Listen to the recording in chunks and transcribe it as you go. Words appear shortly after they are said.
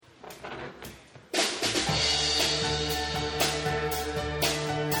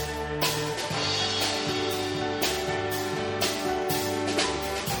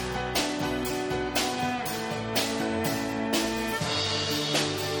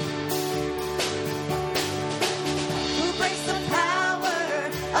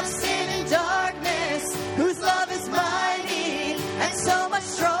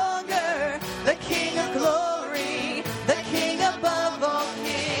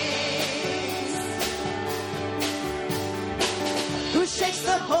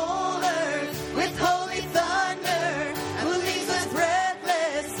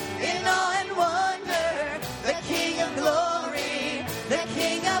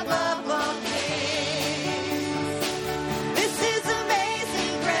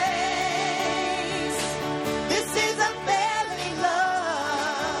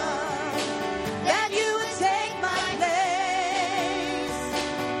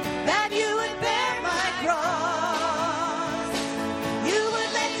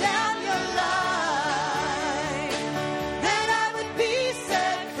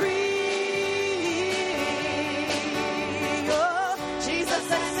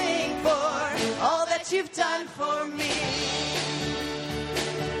you've done for me.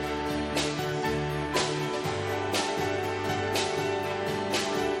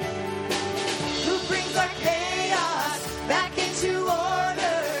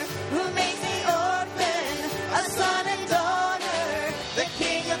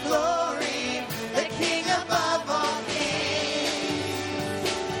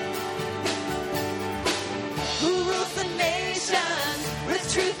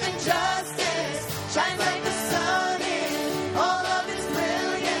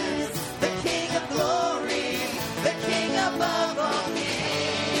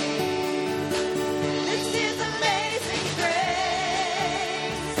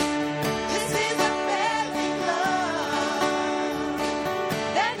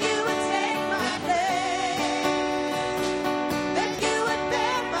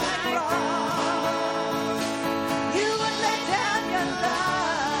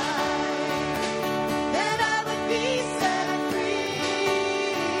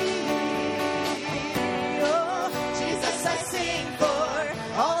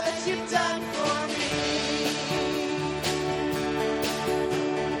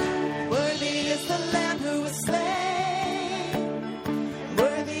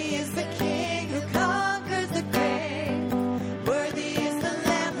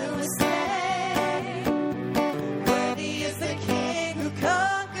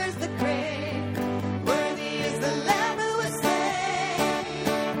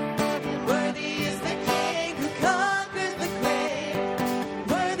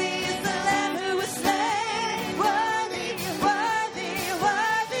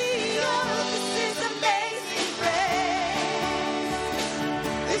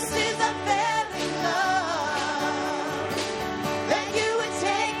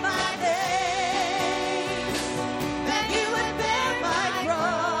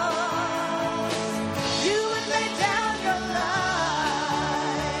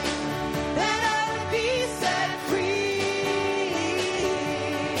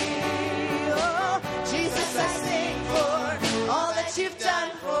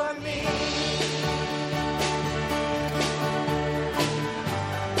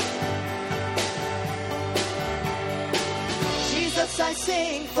 I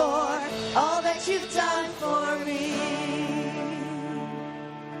sing for all that you've done for me.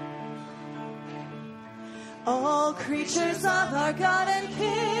 All creatures of our God and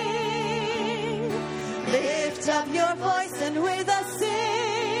King, lift up your voice and with us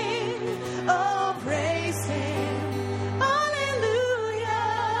sing. Oh, praise Him. Hallelujah.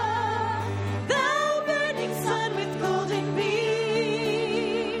 Thou burning sun with golden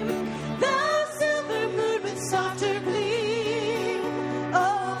beam, thou silver moon with softer gleam.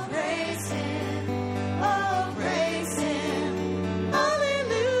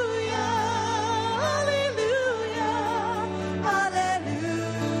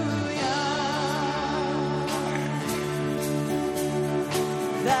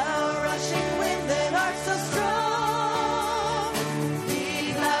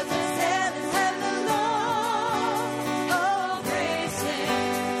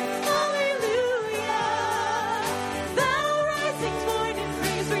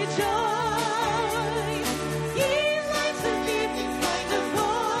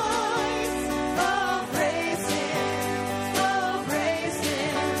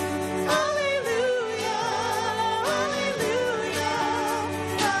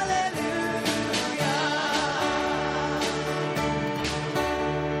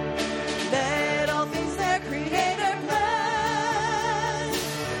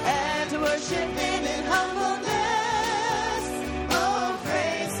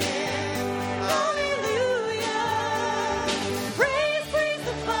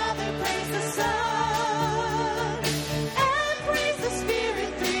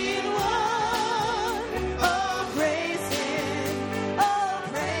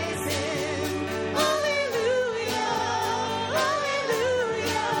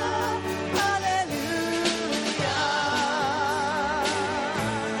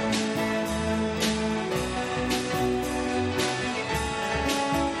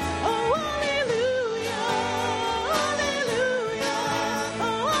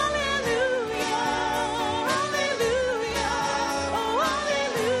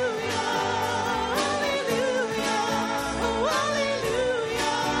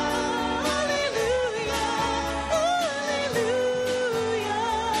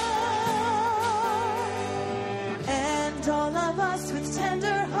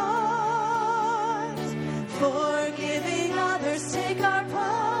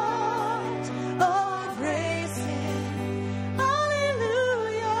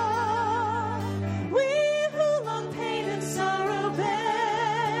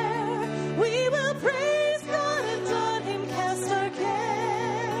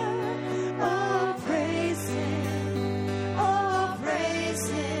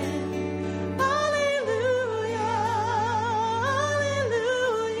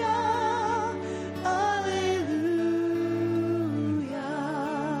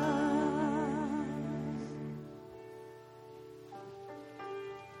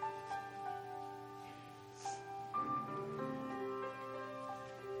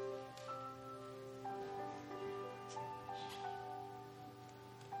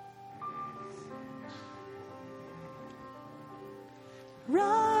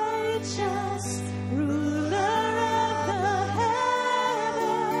 righteous ruler of the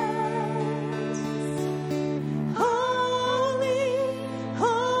heavens. Holy,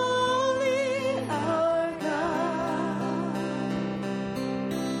 holy, our God.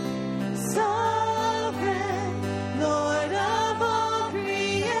 Sovereign Lord of all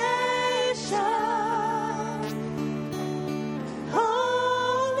creation.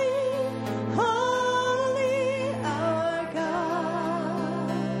 Holy, holy, our God.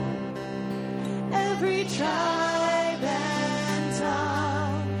 Every tribe and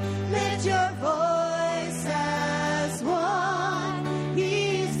tongue, lift your voice as one.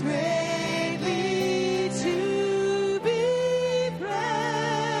 He's greatly to be praised.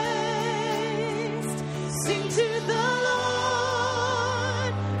 Sing to the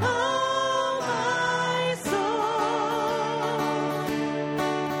Lord, oh my soul.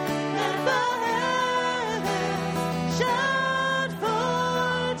 Let the heavens shout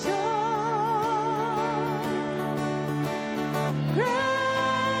for joy. Great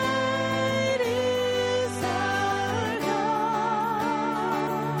is our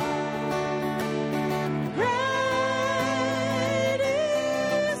God. Great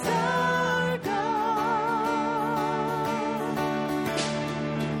is our God.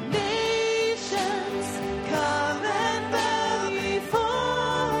 Nations come and bow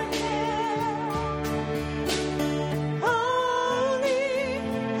before Him. Holy,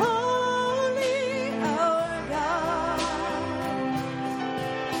 holy, our God.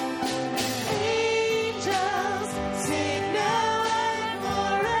 Angels sing now and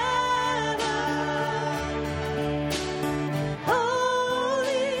forever.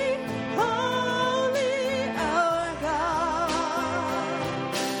 Holy, holy, our God.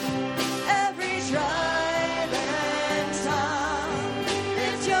 Every tribe and tongue,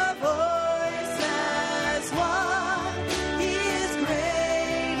 lift your voice as one. He is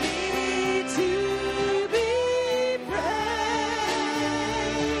greatly to be praised.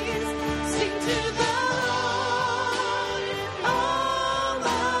 Sing to the Lord, oh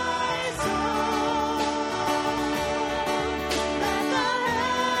my soul. Let the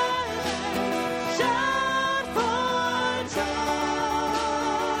heavens shout for joy.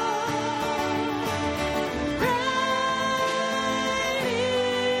 Great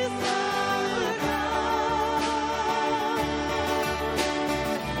is our God.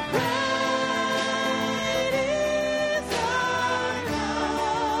 Great is our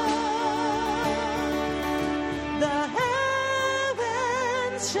God. The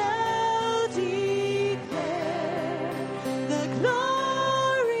heavens shall declare the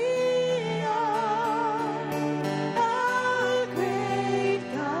glory of our great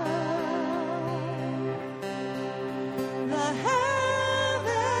God. The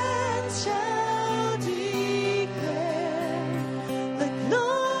heavens shall declare the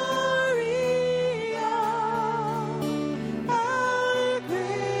glory of our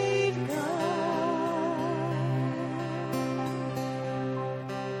great God.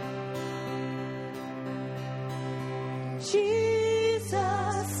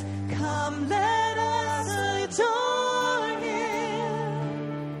 Jesus, come, let us adore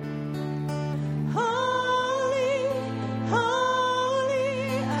Him. Holy,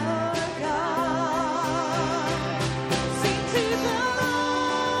 holy, our God. Sing to the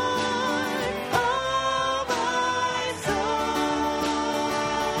Lord, oh my soul.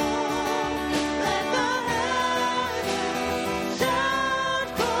 Let the heavens shout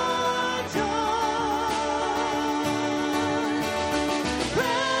for joy.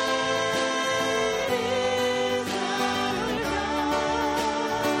 Great is our God.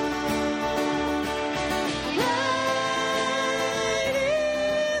 Great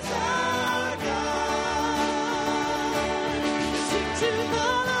is our God. Sing to the Lord,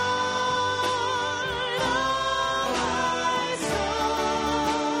 oh my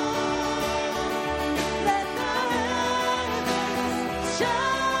soul. Let the heavens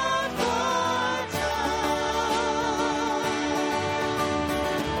shout for joy.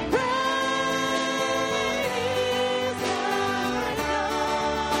 Great is our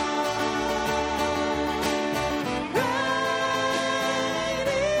God. Great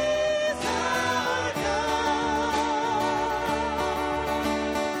is our God.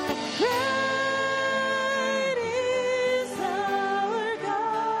 Great is our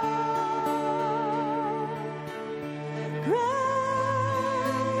God.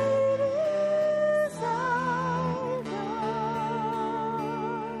 Great is our God.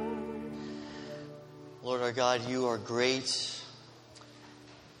 Lord our God, you are great.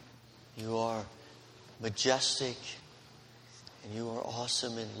 You are majestic. And you are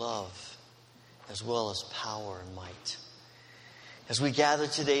awesome in love as well as power and might. As we gather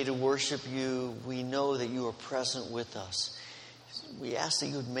today to worship you, we know that you are present with us. We ask that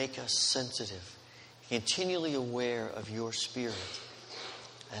you would make us sensitive, continually aware of your Spirit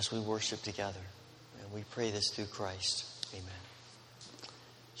as we worship together. And we pray this through Christ. Amen.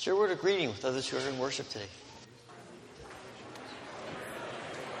 Share a word of greeting with others who are in worship today.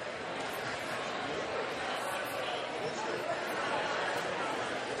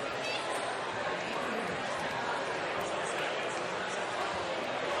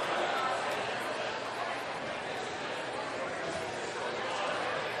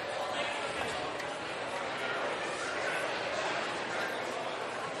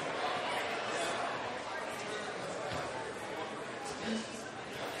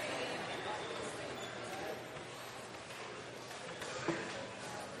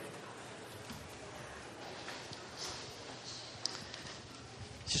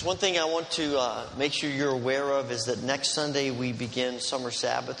 Just one thing I want to make sure you're aware of is that next Sunday we begin summer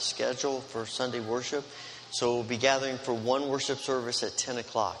Sabbath schedule for Sunday worship. So we'll be gathering for one worship service at 10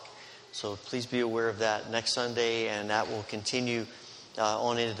 o'clock. So please be aware of that next Sunday, and that will continue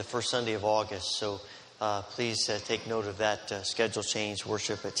on into the first Sunday of August. So please take note of that schedule change,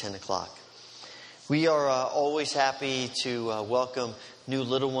 worship at 10 o'clock. We are always happy to welcome new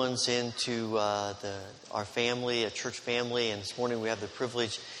little ones into our family, a church family. And this morning we have the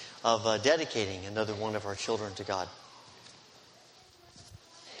privilege of dedicating another one of our children to God.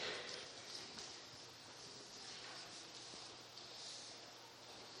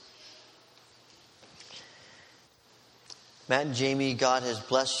 Matt and Jamie, God has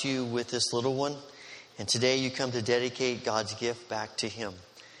blessed you with this little one. And today you come to dedicate God's gift back to Him.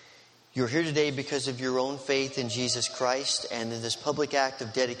 You're here today because of your own faith in Jesus Christ, and in this public act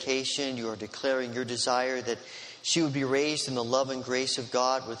of dedication, you are declaring your desire that she would be raised in the love and grace of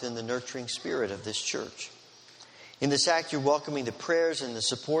God within the nurturing spirit of this church. In this act, you're welcoming the prayers and the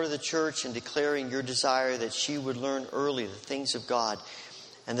support of the church and declaring your desire that she would learn early the things of God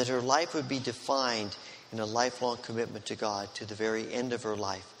and that her life would be defined in a lifelong commitment to God to the very end of her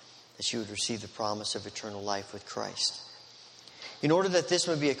life, that she would receive the promise of eternal life with Christ. In order that this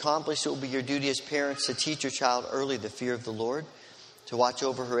may be accomplished, it will be your duty as parents to teach your child early the fear of the Lord, to watch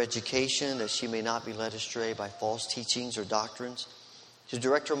over her education that she may not be led astray by false teachings or doctrines, to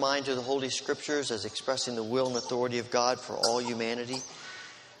direct her mind to the Holy Scriptures as expressing the will and authority of God for all humanity,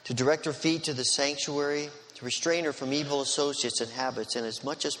 to direct her feet to the sanctuary, to restrain her from evil associates and habits, and as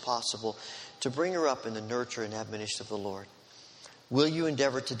much as possible, to bring her up in the nurture and admonition of the Lord. Will you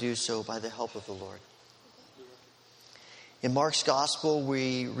endeavor to do so by the help of the Lord? In Mark's Gospel,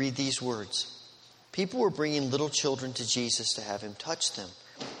 we read these words. People were bringing little children to Jesus to have Him touch them,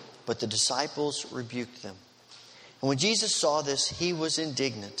 but the disciples rebuked them. And when Jesus saw this, He was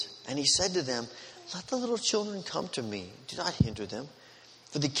indignant, and He said to them, "Let the little children come to me. Do not hinder them,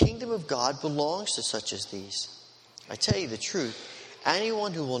 for the kingdom of God belongs to such as these. I tell you the truth,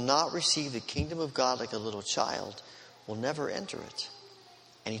 anyone who will not receive the kingdom of God like a little child will never enter it."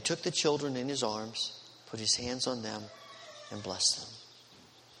 And He took the children in His arms, put His hands on them, and bless them.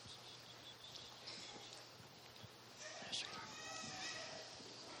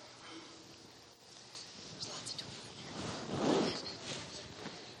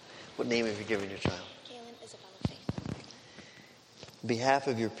 What name have you given your child? Kaylin Isabella Faith. On behalf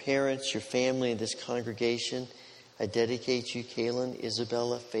of your parents, your family, and this congregation, I dedicate you, Kaylin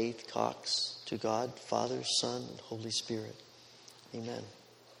Isabella Faith Cox, to God, Father, Son, and Holy Spirit. Amen.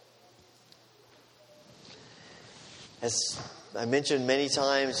 As I mentioned many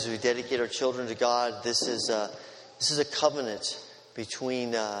times, as we dedicate our children to God, this is a covenant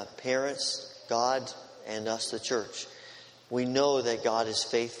between parents, God, and us, the church. We know that God is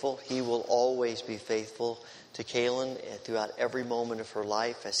faithful. He will always be faithful to Kaylin throughout every moment of her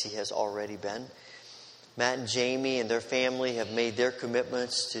life, as He has already been. Matt and Jamie and their family have made their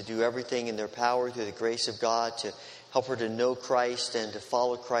commitments to do everything in their power through the grace of God to help her to know Christ and to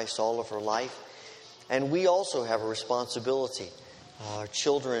follow Christ all of her life. And we also have a responsibility. Our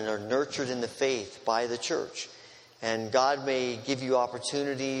children are nurtured in the faith by the church. And God may give you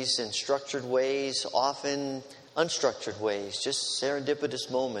opportunities in structured ways, often unstructured ways, just serendipitous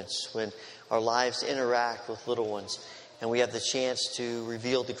moments when our lives interact with little ones. And we have the chance to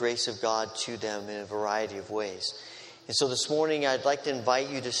reveal the grace of God to them in a variety of ways. And so this morning I'd like to invite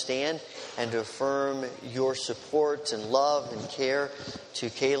you to stand and to affirm your support and love and care to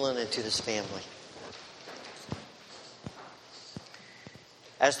Kaylin and to this family.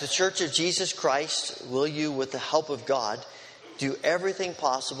 As the Church of Jesus Christ, will you, with the help of God, do everything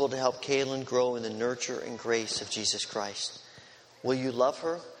possible to help Kaylin grow in the nurture and grace of Jesus Christ? Will you love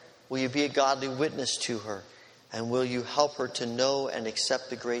her? Will you be a godly witness to her? And will you help her to know and accept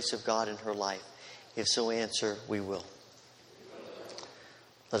the grace of God in her life? If so, answer, we will.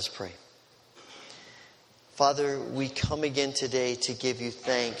 Let us pray. Father, we come again today to give you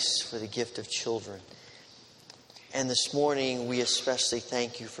thanks for the gift of children. And this morning, we especially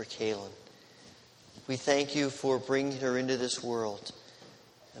thank you for Kaylin. We thank you for bringing her into this world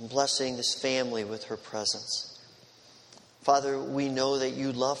and blessing this family with her presence. Father, we know that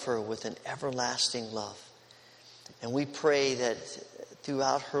you love her with an everlasting love. And we pray that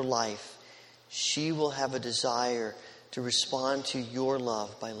throughout her life, she will have a desire to respond to your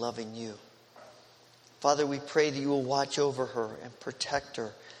love by loving you. Father, we pray that you will watch over her and protect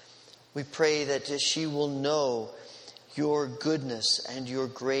her. We pray that she will know your goodness and your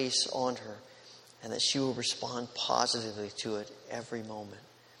grace on her, and that she will respond positively to it every moment.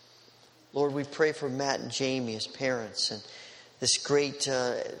 Lord, we pray for Matt and Jamie as parents and this great,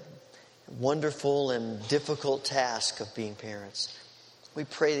 wonderful and difficult task of being parents. We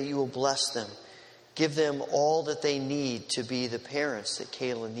pray that you will bless them. Give them all that they need to be the parents that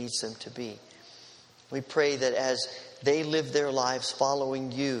Kaylin needs them to be. We pray that as they live their lives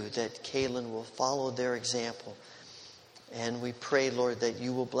following you, that Kaylin will follow their example. And we pray, Lord, that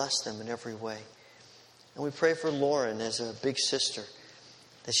you will bless them in every way. And we pray for Lauren as a big sister,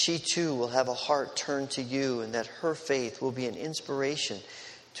 that she too will have a heart turned to you and that her faith will be an inspiration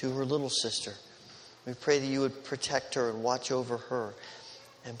to her little sister. We pray that you would protect her and watch over her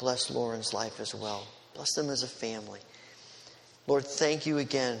and bless Lauren's life as well. Bless them as a family. Lord, thank you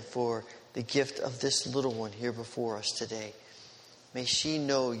again for the gift of this little one here before us today. May she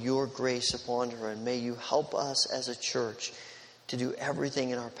know your grace upon her, and may you help us as a church to do everything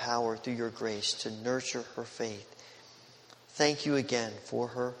in our power through your grace to nurture her faith. Thank you again for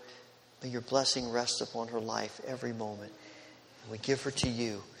her. May your blessing rest upon her life every moment. And we give her to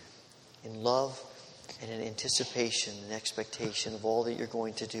you in love and in anticipation and expectation of all that you're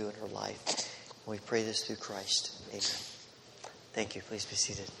going to do in her life. And we pray this through Christ. Amen. Thank you. Please be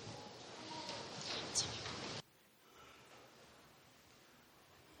seated.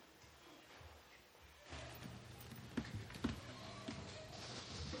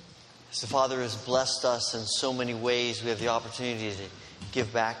 As the Father has blessed us in so many ways, we have the opportunity to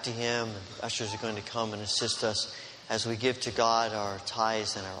give back to Him. And the ushers are going to come and assist us as we give to God our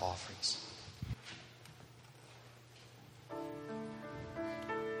tithes and our offerings.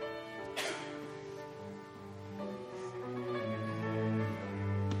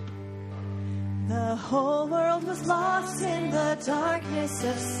 The whole world was lost in the darkness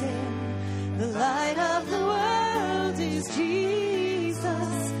of sin. The light of the world is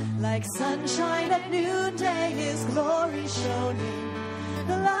Jesus. Like sunshine at noonday, His glory shining.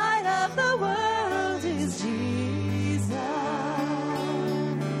 The light of the world is Jesus.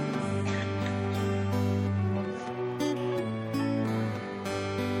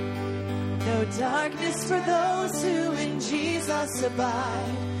 No darkness for those who in Jesus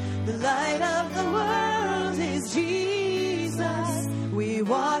abide. The light of the world is Jesus. We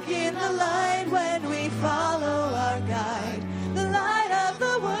walk in the light when we follow our guide. The light of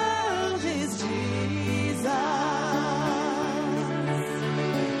the world is Jesus.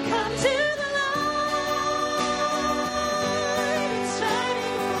 Come to the light,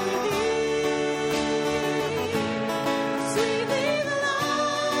 shining for thee. Sweetly the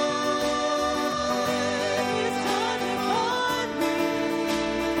light is dawned upon me.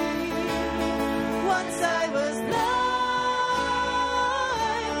 Once I was blind,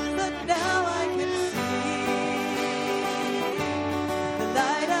 but now I can see. The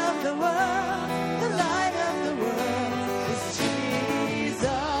light of the world is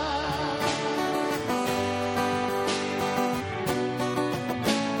Jesus.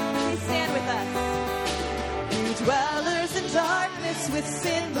 Please stand with us. You dwellers in darkness with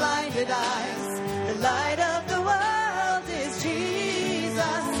sin-blinded eyes, the light of the world is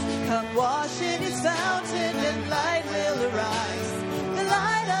Jesus. Come wash in His fountain and light will arise. The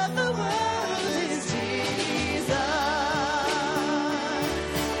light of the world is Jesus.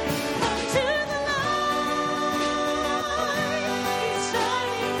 Come to the light, He's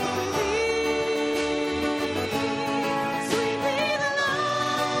shining for thee. Sweetly the light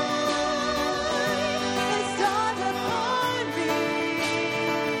has dawned upon me.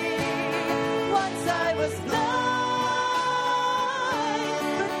 Once I was blind,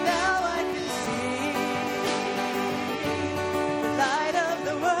 but now I can see. The light of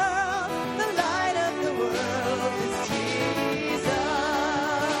the world is Jesus.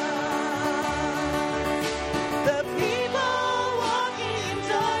 The people walking in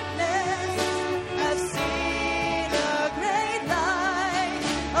darkness have seen a great light.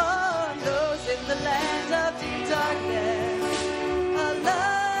 Oh, and those in the land of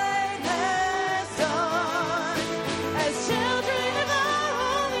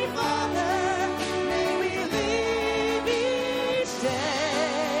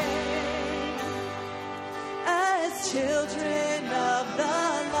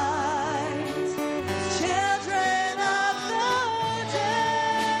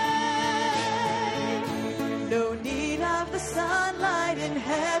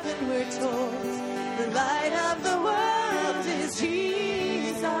light of the world is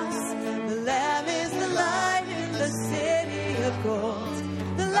Jesus. The Lamb is the light in the city of gold.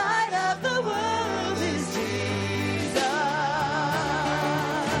 The light of the world is Jesus.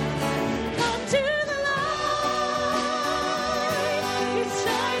 Come to the light, it's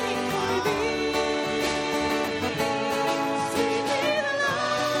shining for thee. Sweetly the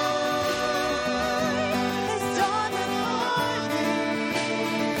light has dawned upon me.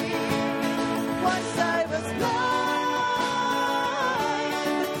 Once I was blind,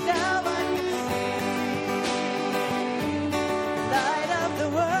 but now I can see. Light of the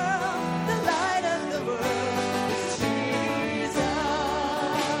world, the light of the world is Jesus.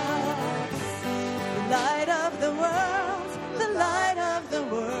 The light of the world, the light of the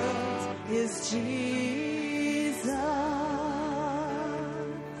world is Jesus.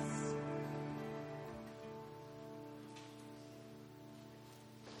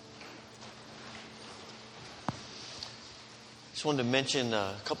 Just wanted to mention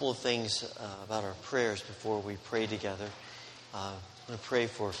a couple of things about our prayers before we pray together. I'm going to pray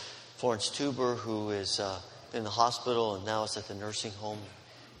for Florence Tuber, who is in the hospital and now is at the nursing home,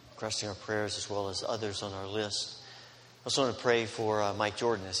 requesting our prayers as well as others on our list. I also want to pray for Mike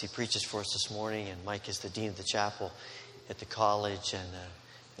Jordan as he preaches for us this morning. And Mike is the dean of the chapel at the college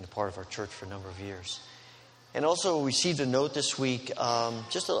and a part of our church for a number of years. And also received a note this week,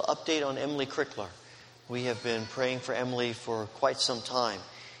 just an update on Emily Crickler. We have been praying for Emily for quite some time,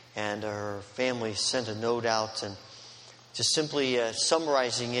 and her family sent a note out, and just simply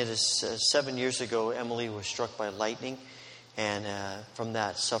summarizing it is 7 years ago, Emily was struck by lightning, and from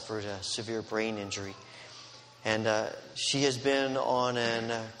that suffered a severe brain injury. And she has been on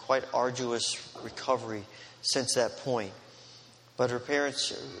a quite arduous recovery since that point. But her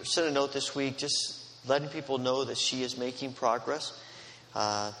parents sent a note this week just letting people know that she is making progress.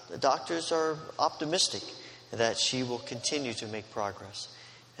 The doctors are optimistic that she will continue to make progress.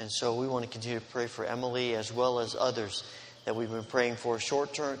 And so we want to continue to pray for Emily as well as others that we've been praying for a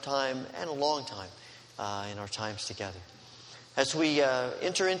short-term time and a long time in our times together. As we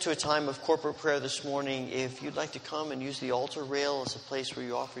enter into a time of corporate prayer this morning, if you'd like to come and use the altar rail as a place where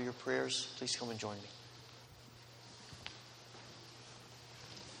you offer your prayers, please come and join me.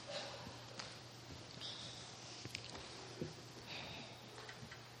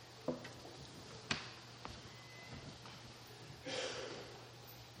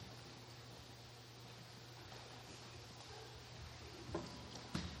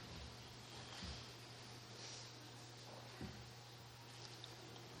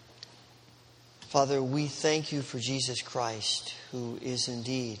 Father, we thank you for Jesus Christ, who is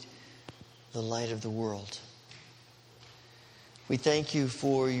indeed the light of the world. We thank you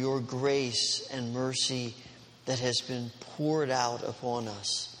for your grace and mercy that has been poured out upon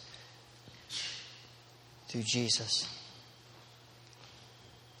us through Jesus.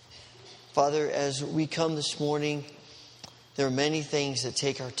 Father, as we come this morning, there are many things that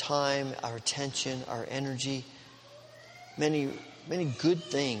take our time, our attention, our energy, many good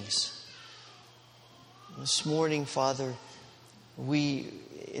things. This morning, Father, we,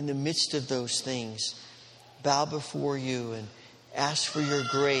 in the midst of those things, bow before you and ask for your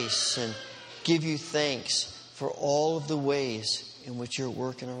grace and give you thanks for all of the ways in which you're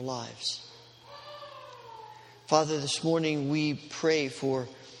working our lives. Father, this morning we pray for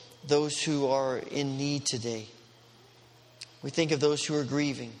those who are in need today. We think of those who are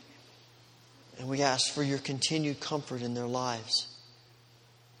grieving, and we ask for your continued comfort in their lives.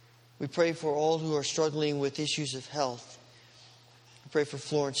 We pray for all who are struggling with issues of health. We pray for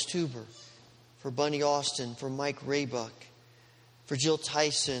Florence Tuber, for Bunny Austin, for Mike Raybuck, for Jill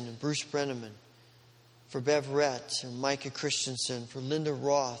Tyson and Bruce Brenneman, for Bev Rett and Micah Christensen, for Linda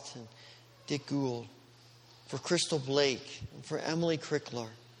Roth and Dick Gould, for Crystal Blake and for Emily Crickler,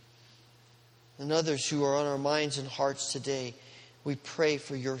 and others who are on our minds and hearts today. We pray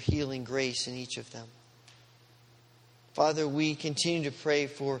for your healing grace in each of them. Father, we continue to pray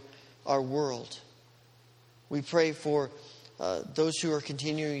for our world. We pray for those who are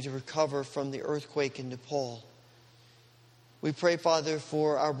continuing to recover from the earthquake in Nepal. We pray, Father,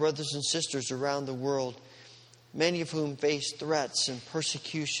 for our brothers and sisters around the world, many of whom face threats and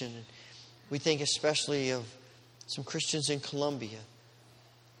persecution. We think especially of some Christians in Colombia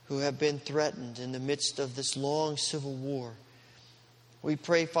who have been threatened in the midst of this long civil war. We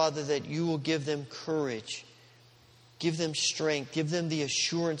pray, Father, that you will give them courage, give them strength, give them the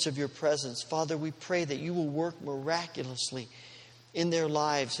assurance of your presence. Father, we pray that you will work miraculously in their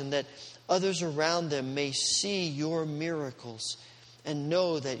lives and that others around them may see your miracles and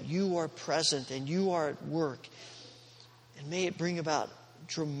know that you are present and you are at work. And may it bring about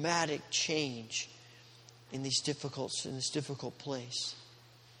dramatic change in this difficult place.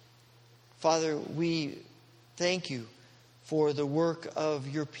 Father, we thank you for the work of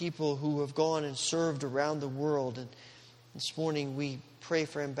your people who have gone and served around the world. And this morning we pray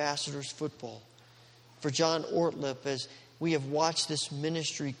for Ambassadors Football, for John Ortlip, as we have watched this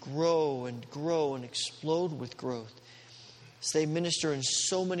ministry grow and explode with growth. As they minister in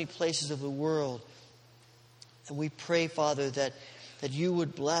so many places of the world. And we pray, Father, that you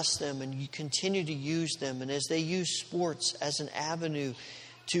would bless them and you continue to use them. And as they use sports as an avenue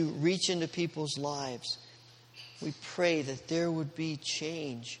to reach into people's lives, we pray that there would be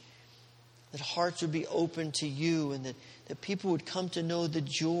change, that hearts would be open to you, and that people would come to know the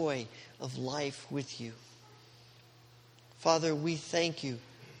joy of life with you. Father, we thank you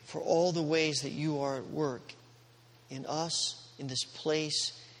for all the ways that you are at work in us, in this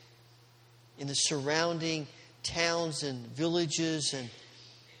place, in the surrounding towns and villages and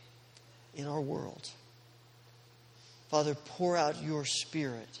in our world. Father, pour out your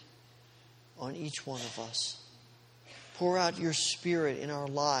Spirit on each one of us. Pour out your Spirit in our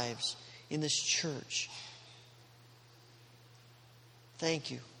lives, in this church. Thank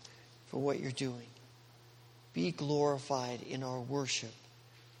you for what you're doing. Be glorified in our worship.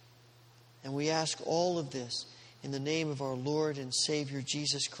 And we ask all of this in the name of our Lord and Savior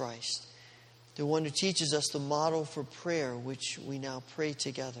Jesus Christ, the one who teaches us the model for prayer, which we now pray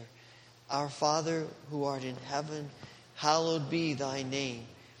together. Our Father, who art in heaven, hallowed be thy name.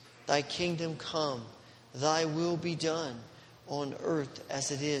 Thy kingdom come, thy will be done on earth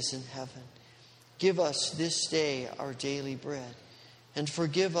as it is in heaven. Give us this day our daily bread, and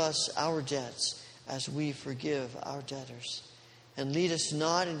forgive us our debts as we forgive our debtors. And lead us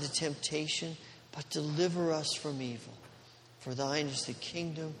not into temptation, but deliver us from evil. For thine is the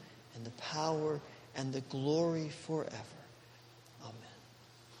kingdom and the power and the glory forever. Amen.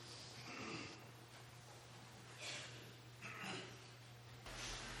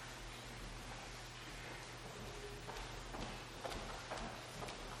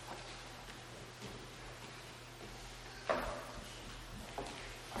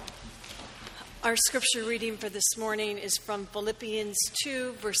 Our scripture reading for this morning is from Philippians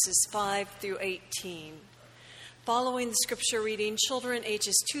 2, verses 5 through 18. Following the scripture reading, children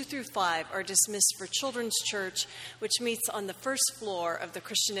ages 2 through 5 are dismissed for Children's Church, which meets on the first floor of the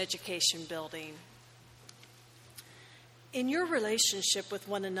Christian Education Building. In your relationship with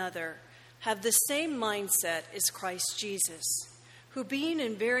one another, have the same mindset as Christ Jesus, who being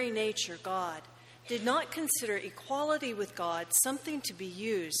in very nature God, did not consider equality with God something to be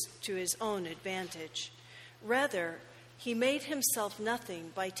used to his own advantage. Rather, he made himself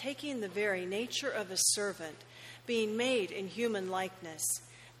nothing by taking the very nature of a servant, being made in human likeness,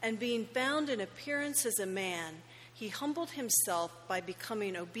 and being found in appearance as a man, he humbled himself by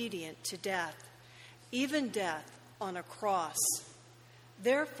becoming obedient to death, even death on a cross.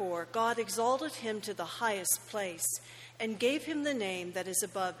 Therefore, God exalted him to the highest place and gave him the name that is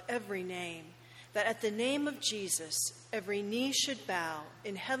above every name, that at the name of Jesus every knee should bow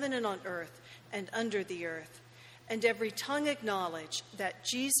in heaven and on earth and under the earth, and every tongue acknowledge that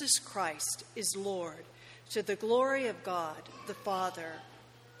Jesus Christ is Lord, to the glory of God the Father.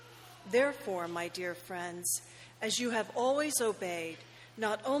 Therefore, my dear friends, as you have always obeyed,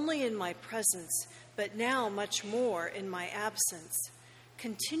 not only in my presence, but now much more in my absence,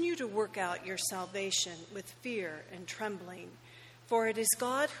 continue to work out your salvation with fear and trembling. For it is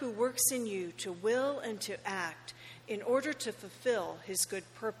God who works in you to will and to act in order to fulfill his good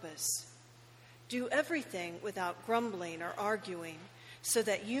purpose. Do everything without grumbling or arguing, so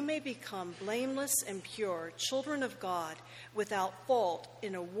that you may become blameless and pure children of God without fault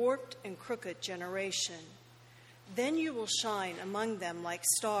in a warped and crooked generation. Then you will shine among them like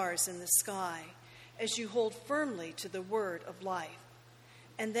stars in the sky, as you hold firmly to the word of life.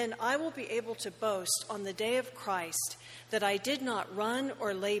 And then I will be able to boast on the day of Christ that I did not run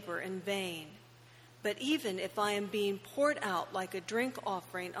or labor in vain. But even if I am being poured out like a drink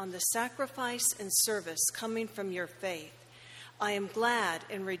offering on the sacrifice and service coming from your faith, I am glad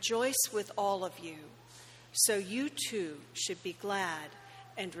and rejoice with all of you. So you too should be glad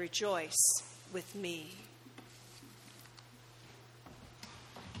and rejoice with me.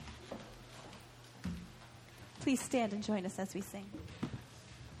 Please stand and join us as we sing.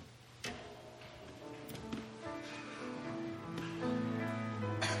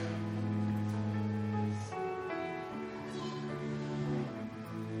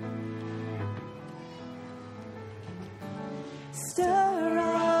 Stir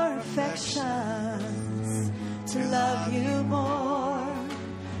our affections to love you more.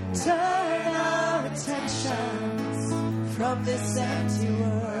 Turn our attentions from this empty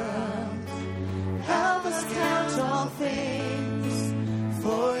world. Help us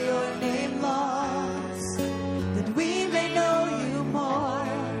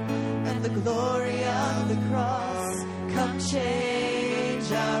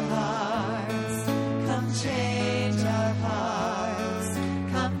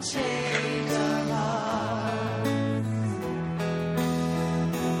change our hearts.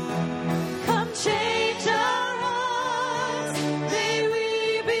 Come change our hearts. May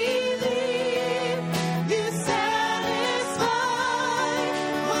we believe you satisfy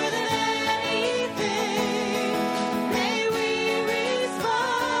more than anything. May we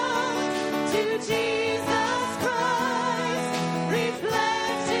respond to Jesus Christ,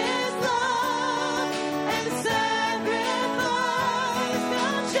 reflect His love and sacrifice.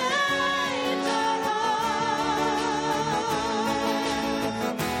 Come change our hearts.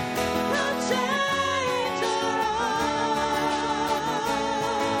 Come change our hearts.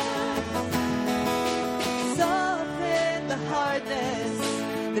 Soften the hardness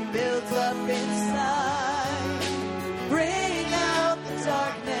that builds up inside. Bring out the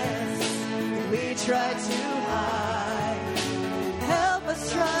darkness that we try to hide. Help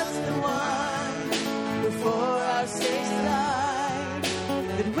us trust the one who for our sake died,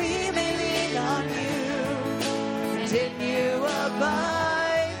 that we may lean on you and in you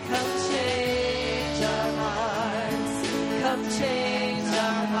abide. Come change our hearts. Come change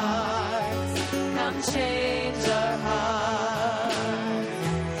our hearts. Come change our hearts.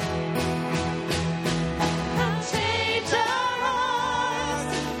 Come change our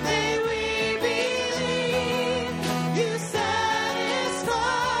hearts. May we believe you satisfy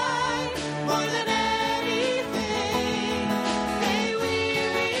more than anything. May we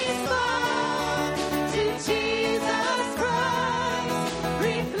respond to Jesus Christ,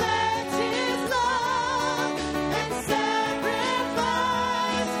 reflect His love and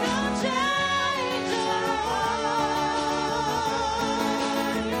sacrifice. Come change our hearts.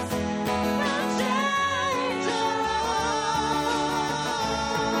 Come change our hearts.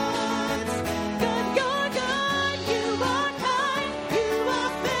 God, God, God, you are kind, you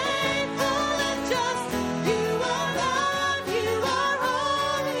are faithful and just, you are love, you are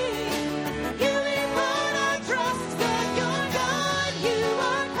holy. You we put our trust. God, God, God, you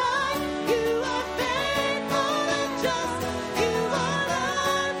are kind, you are faithful and just, you are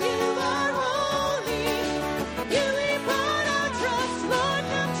love, you are holy. You we put our trust, Lord,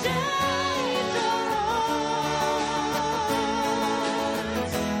 come change our hearts.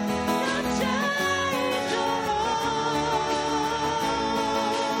 Come change our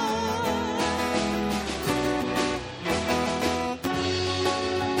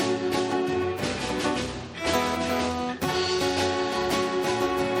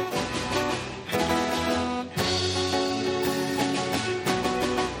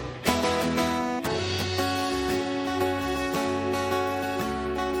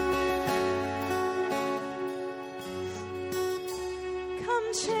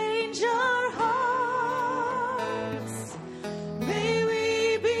Come change our hearts. May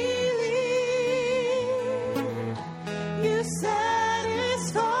we believe you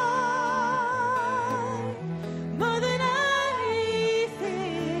satisfy more than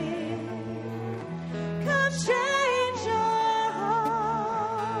anything. Come change our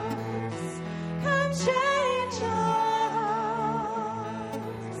hearts. Come change our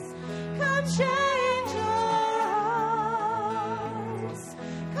hearts. Come change our hearts.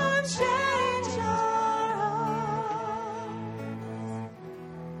 Come change our hearts.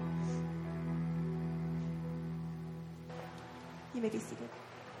 You may be seated.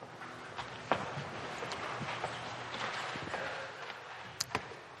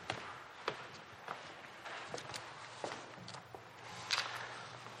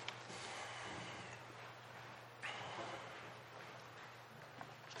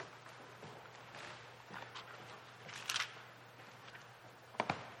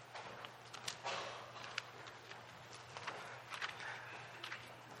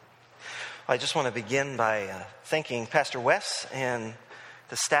 I just want to begin by thanking Pastor Wes and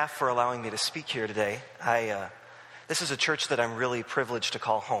the staff for allowing me to speak here today. This is a church that I'm really privileged to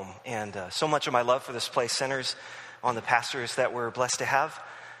call home, and so much of my love for this place centers on the pastors that we're blessed to have,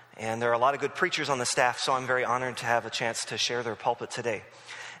 and there are a lot of good preachers on the staff, so I'm very honored to have a chance to share their pulpit today.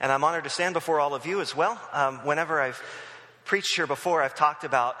 And I'm honored to stand before all of you as well. Whenever I've preached here before, I've talked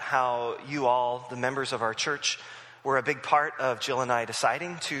about how you all, the members of our church, were a big part of Jill and I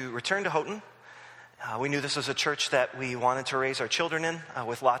deciding to return to Houghton. We knew this was a church that we wanted to raise our children in,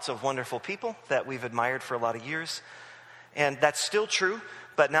 with lots of wonderful people that we've admired for a lot of years. And that's still true,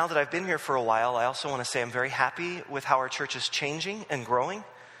 but now that I've been here for a while, I also want to say I'm very happy with how our church is changing and growing.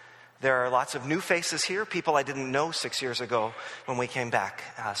 There are lots of new faces here, people I didn't know 6 years ago when we came back.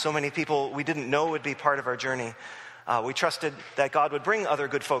 So many people we didn't know would be part of our journey. We trusted that God would bring other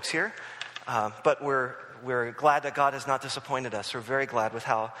good folks here, but we're glad that God has not disappointed us. We're very glad with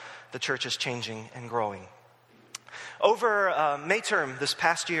how the church is changing and growing. Over May term this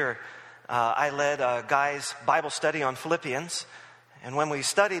past year, I led a guy's Bible study on Philippians. And when we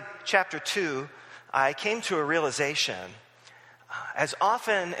studied chapter 2, I came to a realization. As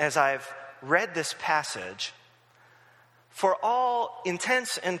often as I've read this passage, for all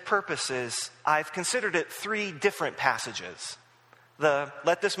intents and purposes, I've considered it 3 different passages. The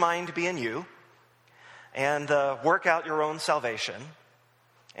let this mind be in you, and the work out your own salvation,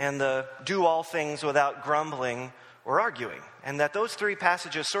 and the do all things without grumbling or arguing. And that those 3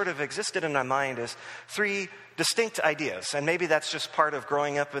 passages sort of existed in my mind as 3 distinct ideas. And maybe that's just part of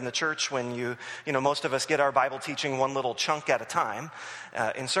growing up in the church when you most of us get our Bible teaching one little chunk at a time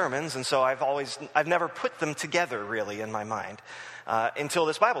in sermons. And so I've never put them together really in my mind until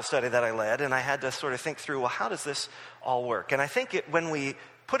this Bible study that I led. And I had to sort of think through, well, how does this all work? And I think when we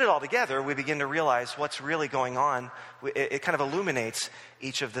put it all together, we begin to realize what's really going on. It kind of illuminates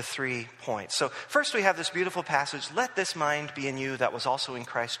each of the 3 points. So first we have this beautiful passage, let this mind be in you that was also in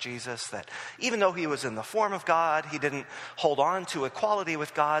Christ Jesus, that even though he was in the form of God, he didn't hold on to equality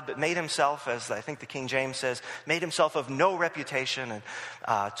with God, but made himself, as I think the King James says, made himself of no reputation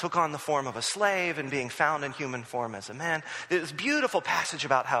and took on the form of a slave and being found in human form as a man. This beautiful passage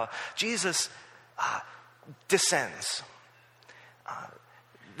about how Jesus descends.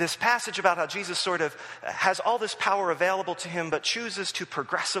 This passage about how Jesus sort of has all this power available to him, but chooses to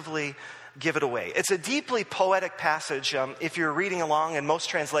progressively give it away. It's a deeply poetic passage. If you're reading along in most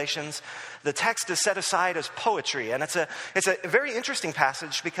translations, the text is set aside as poetry. And it's a very interesting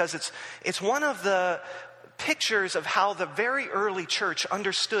passage because it's one of the pictures of how the very early church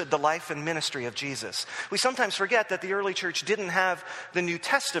understood the life and ministry of Jesus. We sometimes forget that the early church didn't have the New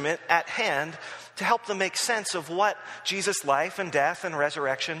Testament at hand to help them make sense of what Jesus' life and death and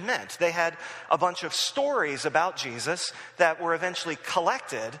resurrection meant. They had a bunch of stories about Jesus that were eventually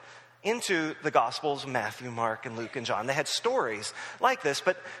collected into the Gospels, Matthew, Mark, and Luke, and John. They had stories like this,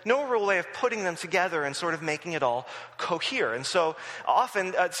 but no real way of putting them together and sort of making it all cohere. And so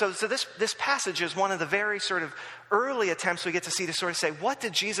often, this passage is one of the very sort of early attempts we get to see to sort of say, what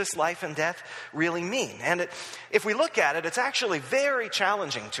did Jesus' life and death really mean? And if we look at it, it's actually very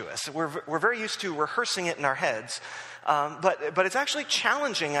challenging to us. We're very used to rehearsing it in our heads. But it's actually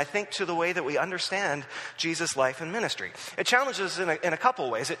challenging, I think, to the way that we understand Jesus' life and ministry. It challenges in a couple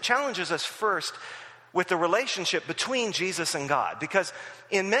ways. It challenges us first with the relationship between Jesus and God. Because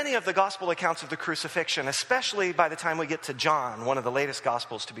in many of the gospel accounts of the crucifixion, especially by the time we get to John, one of the latest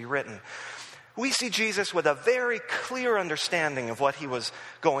gospels to be written, we see Jesus with a very clear understanding of what he was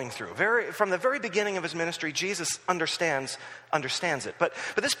going through. From the very beginning of his ministry, Jesus understands it. But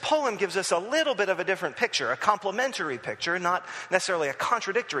this poem gives us a little bit of a different picture, a complementary picture, not necessarily a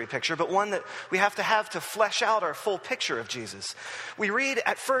contradictory picture, but one that we have to flesh out our full picture of Jesus. We read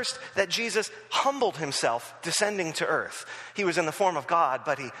at first that Jesus humbled himself, descending to earth. He was in the form of God,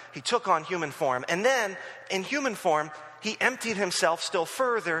 but he took on human form. And then, in human form, he emptied himself still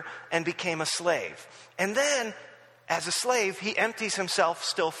further and became a slave. And then, as a slave, he empties himself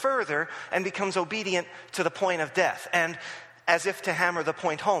still further and becomes obedient to the point of death. And as if to hammer the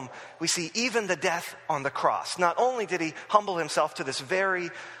point home, we see even the death on the cross. Not only did he humble himself to this very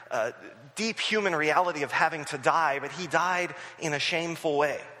deep human reality of having to die, but he died in a shameful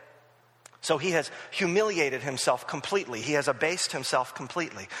way. So he has humiliated himself completely. He has abased himself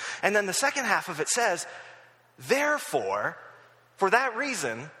completely. And then the second half of it says, therefore, for that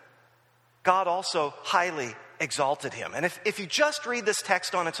reason, God also highly exalted him. And if you just read this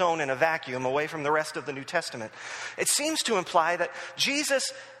text on its own in a vacuum, away from the rest of the New Testament, it seems to imply that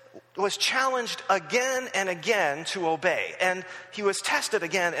Jesus was challenged again and again to obey. And he was tested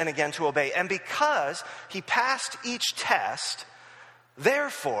again and again to obey. And because he passed each test,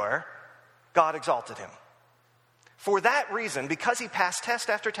 therefore, God exalted him. For that reason, because he passed test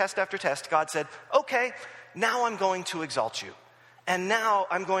after test after test, God said, okay, now I'm going to exalt you. And now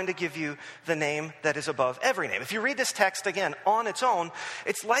I'm going to give you the name that is above every name. If you read this text again on its own,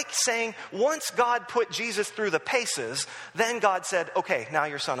 it's like saying once God put Jesus through the paces, then God said, okay, now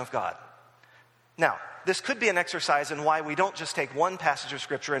you're Son of God. Now, this could be an exercise in why we don't just take one passage of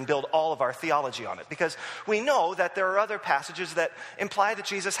Scripture and build all of our theology on it. Because we know that there are other passages that imply that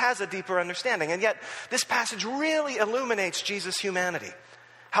Jesus has a deeper understanding. And yet, this passage really illuminates Jesus' humanity.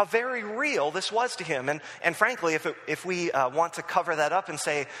 How very real this was to him. And frankly, if we want to cover that up and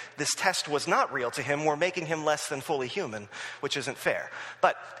say this test was not real to him, we're making him less than fully human, which isn't fair.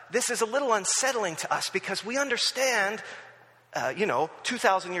 But this is a little unsettling to us because we understand,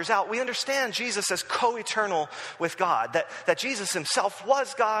 2,000 years out, we understand Jesus as co-eternal with God. That Jesus himself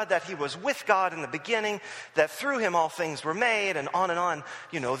was God, that he was with God in the beginning, that through him all things were made, and on,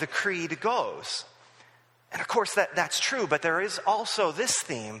 the creed goes. And of course that's true, but there is also this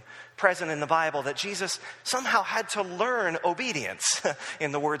theme present in the Bible that Jesus somehow had to learn obedience,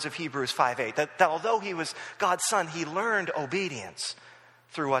 in the words of Hebrews 5:8. That although he was God's son, he learned obedience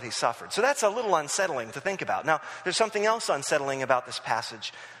through what he suffered. So that's a little unsettling to think about. Now, there's something else unsettling about this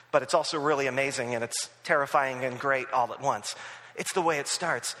passage, but it's also really amazing and it's terrifying and great all at once. It's the way it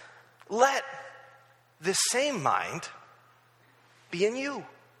starts. Let this same mind be in you.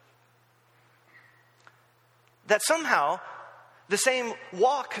 That somehow the same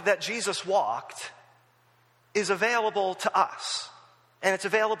walk that Jesus walked is available to us. And it's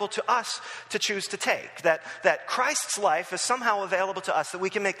available to us to choose to take. That Christ's life is somehow available to us, that we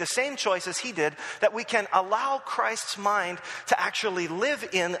can make the same choices he did, that we can allow Christ's mind to actually live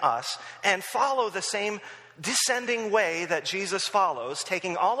in us and follow the same descending way that Jesus follows,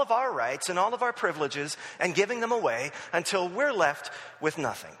 taking all of our rights and all of our privileges and giving them away until we're left with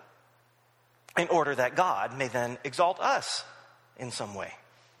nothing, in order that God may then exalt us in some way.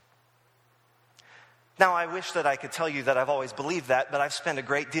 Now, I wish that I could tell you that I've always believed that, but I've spent a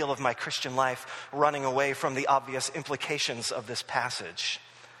great deal of my Christian life running away from the obvious implications of this passage.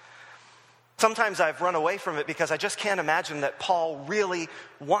 Sometimes I've run away from it because I just can't imagine that Paul really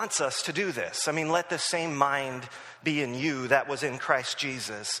wants us to do this. I mean, let the same mind be in you that was in Christ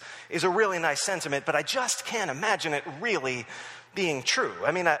Jesus is a really nice sentiment, but I just can't imagine it really being true.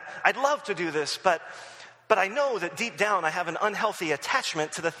 I mean, I'd love to do this, but I know that deep down I have an unhealthy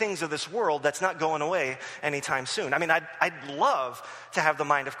attachment to the things of this world that's not going away anytime soon. I mean, I'd love to have the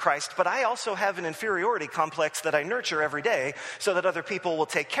mind of Christ, but I also have an inferiority complex that I nurture every day so that other people will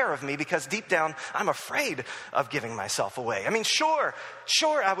take care of me, because deep down I'm afraid of giving myself away. I mean, sure,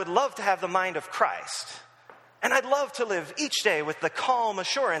 I would love to have the mind of Christ. And I'd love to live each day with the calm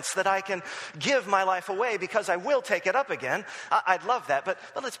assurance that I can give my life away because I will take it up again. I'd love that, but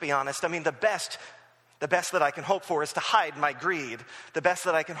let's be honest. I mean, the best that I can hope for is to hide my greed. The best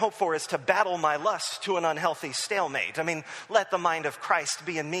that I can hope for is to battle my lust to an unhealthy stalemate. I mean, let the mind of Christ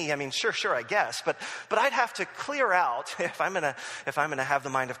be in me. I mean, sure, I guess. But I'd have to clear out, if I'm gonna have the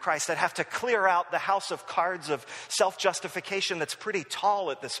mind of Christ, I'd have to clear out the house of cards of self-justification that's pretty tall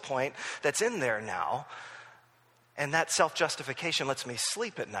at this point, that's in there now. And that self-justification lets me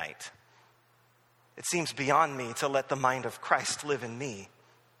sleep at night. It seems beyond me to let the mind of Christ live in me.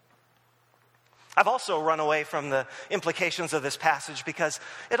 I've also run away from the implications of this passage because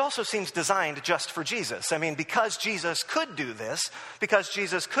it also seems designed just for Jesus. I mean, because Jesus could do this, because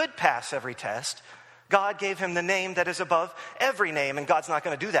Jesus could pass every test, God gave him the name that is above every name, and God's not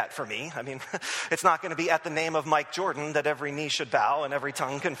going to do that for me. I mean, it's not going to be at the name of Mike Jordan that every knee should bow and every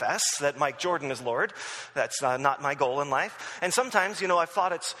tongue confess that Mike Jordan is Lord. That's not my goal in life. And sometimes, I've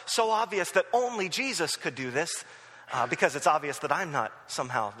thought it's so obvious that only Jesus could do this, because it's obvious that I'm not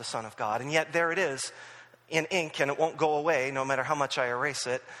somehow the Son of God. And yet there it is in ink, and it won't go away no matter how much I erase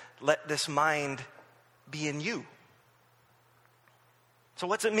it. Let this mind be in you. So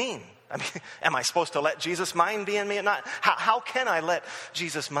what's it mean? I mean, am I supposed to let Jesus' mind be in me or not? How can I let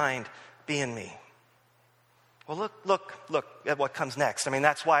Jesus' mind be in me? Well, look at what comes next. I mean,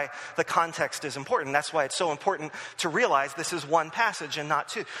 that's why the context is important. That's why it's so important to realize this is one passage and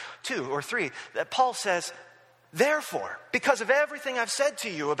not two or three. That Paul says, therefore, because of everything I've said to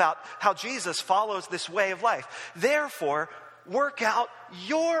you about how Jesus follows this way of life, therefore, work out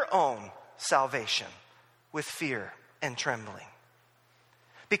your own salvation with fear and trembling.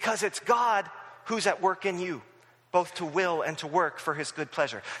 Because it's God who's at work in you, both to will and to work for his good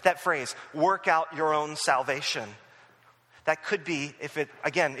pleasure. That phrase, work out your own salvation, that could be, if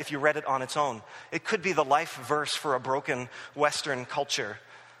you read it on its own, it could be the life verse for a broken Western culture.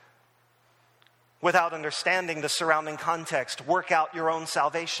 Without understanding the surrounding context, work out your own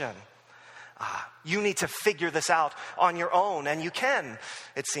salvation. You need to figure this out on your own, and you can,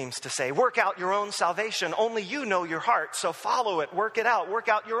 it seems to say. Work out your own salvation. Only you know your heart, so follow it. Work it out. Work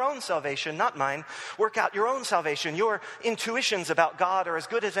out your own salvation, not mine. Work out your own salvation. Your intuitions about God are as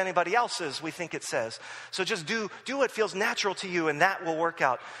good as anybody else's, we think it says. So just do what feels natural to you, and that will work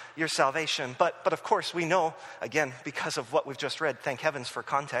out your salvation. But of course, we know, again, because of what we've just read, thank heavens for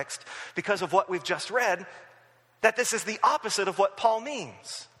context, because of what we've just read, that this is the opposite of what Paul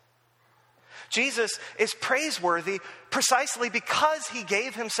means. Jesus is praiseworthy precisely because he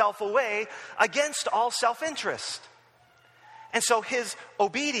gave himself away against all self-interest. And so his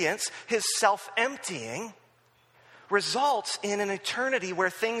obedience, his self-emptying, results in an eternity where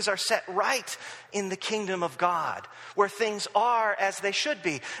things are set right in the kingdom of God, where things are as they should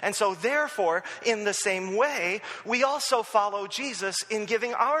be. And so therefore, in the same way, we also follow Jesus in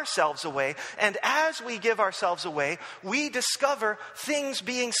giving ourselves away. And as we give ourselves away, we discover things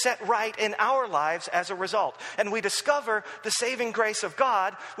being set right in our lives as a result. And we discover the saving grace of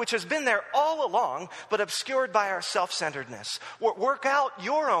God, which has been there all along, but obscured by our self-centeredness. Work out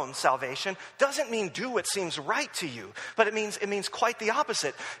your own salvation doesn't mean do what seems right to you, but it means quite the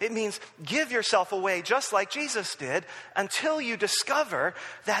opposite. It means give yourself away just like Jesus did until you discover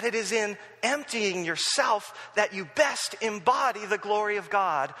that it is in emptying yourself that you best embody the glory of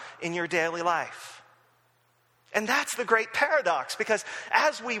God in your daily life. And that's the great paradox, because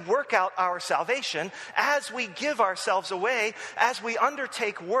as we work out our salvation, as we give ourselves away, as we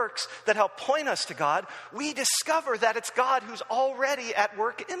undertake works that help point us to God, we discover that it's God who's already at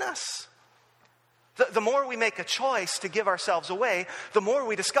work in us. The more we make a choice to give ourselves away, the more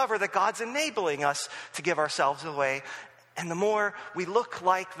we discover that God's enabling us to give ourselves away. And the more we look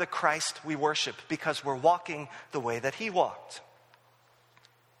like the Christ we worship, because we're walking the way that he walked.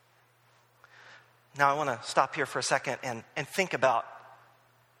 Now I want to stop here for a second and think about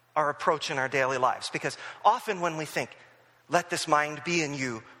our approach in our daily lives. Because often when we think, let this mind be in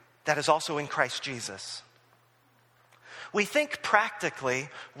you that is also in Christ Jesus, we think practically,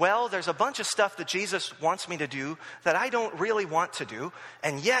 well, there's a bunch of stuff that Jesus wants me to do that I don't really want to do,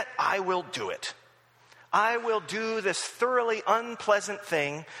 and yet I will do it. I will do this thoroughly unpleasant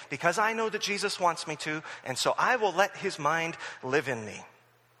thing because I know that Jesus wants me to, and so I will let his mind live in me.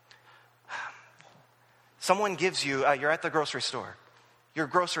 Someone gives you, you're at the grocery store. Your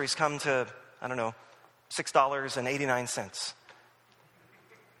groceries come to, $6.89.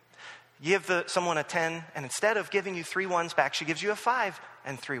 You give someone a 10, and instead of giving you 3 ones back, she gives you a 5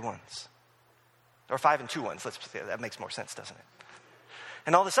 and 3 ones. Or 5 and 2 ones. Let's say that makes more sense, doesn't it?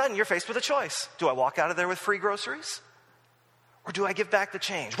 And all of a sudden, you're faced with a choice. Do I walk out of there with free groceries? Or do I give back the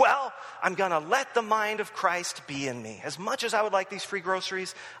change? Well, I'm going to let the mind of Christ be in me. As much as I would like these free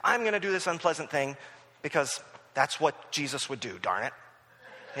groceries, I'm going to do this unpleasant thing because that's what Jesus would do, darn it.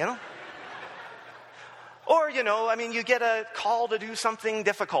 You know? Or, you get a call to do something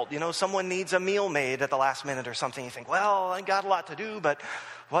difficult. Someone needs a meal made at the last minute or something. You think, well, I got a lot to do, but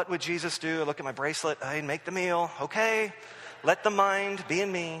what would Jesus do? I look at my bracelet. I'd make the meal. Okay. Let the mind be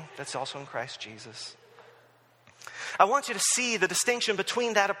in me that's also in Christ Jesus. I want you to see the distinction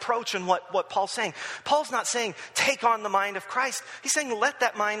between that approach and what Paul's saying. Paul's not saying, take on the mind of Christ. He's saying, let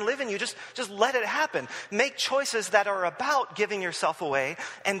that mind live in you. Just let it happen. Make choices that are about giving yourself away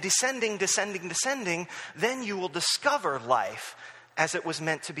and descending. Then you will discover life as it was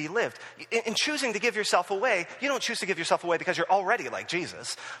meant to be lived. In choosing to give yourself away, you don't choose to give yourself away because you're already like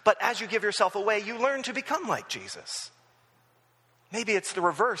Jesus. But as you give yourself away, you learn to become like Jesus. Maybe it's the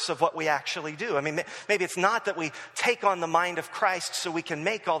reverse of what we actually do. Maybe it's not that we take on the mind of Christ so we can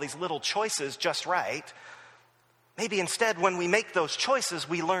make all these little choices just right. Maybe instead, when we make those choices,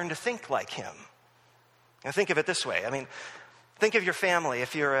 we learn to think like him. Now, think of it this way. Think of your family.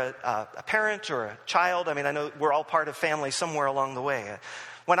 If you're a parent or a child, I know we're all part of family somewhere along the way.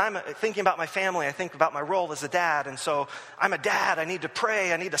 When I'm thinking about my family, I think about my role as a dad. And so I'm a dad. I need to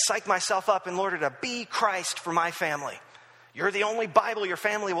pray. I need to psych myself up in order to be Christ for my family. You're the only Bible your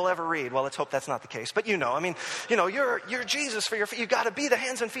family will ever read. Well, let's hope that's not the case. But you're Jesus for you've got to be the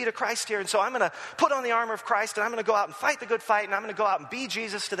hands and feet of Christ here. And so I'm going to put on the armor of Christ, and I'm going to go out and fight the good fight, and I'm going to go out and be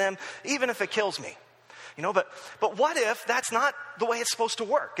Jesus to them, even if it kills me. But what if that's not the way it's supposed to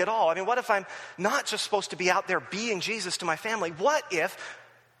work at all? What if I'm not just supposed to be out there being Jesus to my family? What if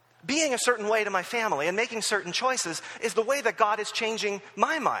being a certain way to my family and making certain choices is the way that God is changing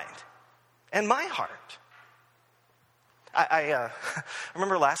my mind and my heart? I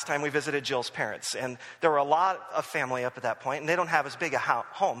remember last time we visited Jill's parents, and there were a lot of family up at that point, and they don't have as big a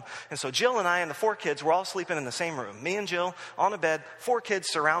home. And so Jill and I and the 4 kids were all sleeping in the same room. Me and Jill on a bed, 4 kids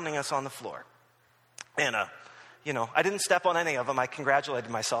surrounding us on the floor. And, I didn't step on any of them. I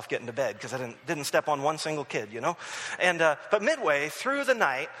congratulated myself getting to bed because I didn't step on one single kid, And, but midway through the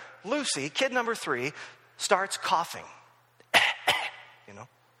night, Lucy, kid number 3, starts coughing.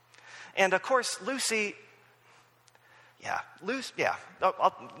 And of course, Lucy... Lucy.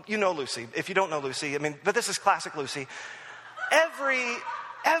 You know Lucy. If you don't know Lucy, but this is classic Lucy.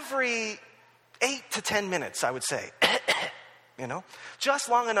 Every 8 to 10 minutes, I would say, just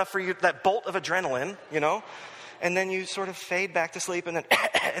long enough for you, that bolt of adrenaline, and then you sort of fade back to sleep, and then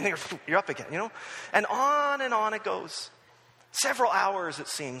and you're up again, and on it goes. Several hours, it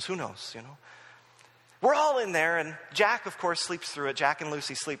seems. Who knows, We're all in there, and Jack, of course, sleeps through it. Jack and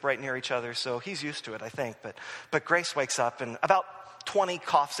Lucy sleep right near each other, so he's used to it, I think. But Grace wakes up, and about 20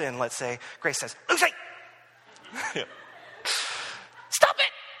 coughs in, let's say, Grace says, "Lucy! Stop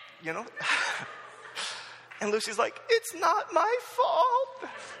it!" You know? And Lucy's like, "It's not my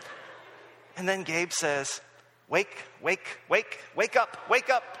fault." And then Gabe says, wake up.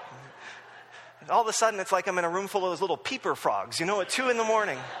 And all of a sudden, it's like I'm in a room full of those little peeper frogs, at 2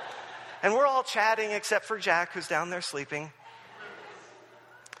 a.m. And we're all chatting except for Jack, who's down there sleeping.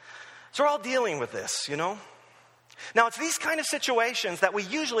 So we're all dealing with this, Now, it's these kind of situations that we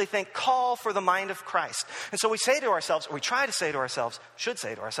usually think call for the mind of Christ. And so we say to ourselves, or we try to say to ourselves, should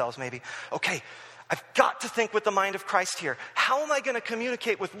say to ourselves maybe, okay, I've got to think with the mind of Christ here. How am I going to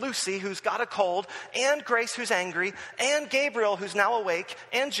communicate with Lucy, who's got a cold, and Grace, who's angry, and Gabriel, who's now awake,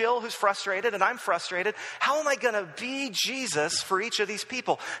 and Jill, who's frustrated, and I'm frustrated? How am I going to be Jesus for each of these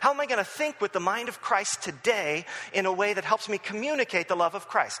people? How am I going to think with the mind of Christ today in a way that helps me communicate the love of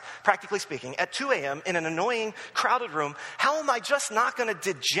Christ? Practically speaking, at 2 a.m. in an annoying, crowded room, how am I just not going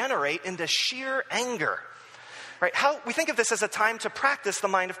to degenerate into sheer anger? Right? We think of this as a time to practice the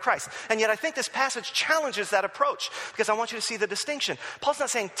mind of Christ. And yet I think this passage challenges that approach, because I want you to see the distinction. Paul's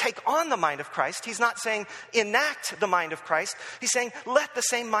not saying take on the mind of Christ. He's not saying enact the mind of Christ. He's saying let the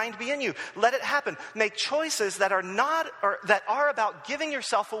same mind be in you. Let it happen. Make choices that are about giving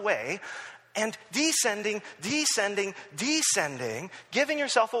yourself away and descending, giving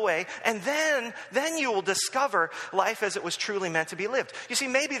yourself away, and then you will discover life as it was truly meant to be lived. You see,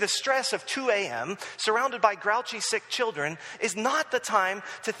 maybe the stress of 2 a.m., surrounded by grouchy, sick children, is not the time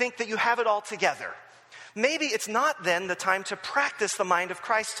to think that you have it all together. Maybe it's not then the time to practice the mind of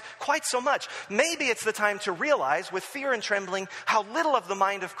Christ quite so much. Maybe it's the time to realize with fear and trembling how little of the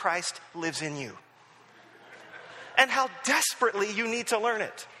mind of Christ lives in you, and how desperately you need to learn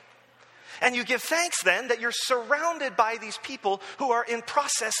it. And you give thanks then that you're surrounded by these people who are in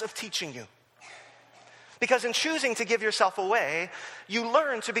process of teaching you. Because in choosing to give yourself away, you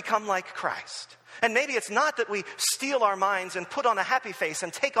learn to become like Christ. And maybe it's not that we steel our minds and put on a happy face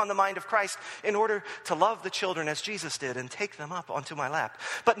and take on the mind of Christ in order to love the children as Jesus did and take them up onto my lap.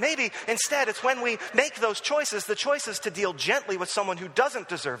 But maybe instead it's when we make those choices, the choices to deal gently with someone who doesn't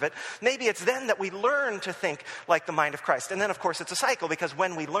deserve it, maybe it's then that we learn to think like the mind of Christ. And then of course it's a cycle, because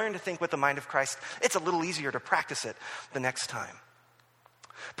when we learn to think with the mind of Christ, it's a little easier to practice it the next time.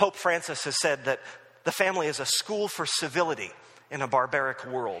 Pope Francis has said that the family is a school for civility in a barbaric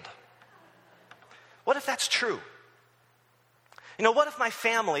world. What if that's true? What if my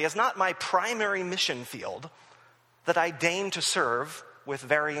family is not my primary mission field that I deign to serve with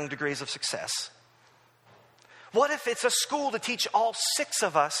varying degrees of success? What if it's a school to teach all 6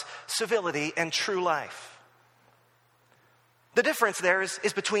 of us civility and true life? The difference there is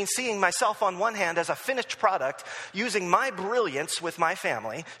between seeing myself on one hand as a finished product, using my brilliance with my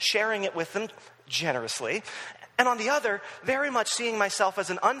family, sharing it with them generously, and on the other, very much seeing myself as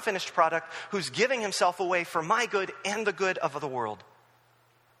an unfinished product who's giving himself away for my good and the good of the world.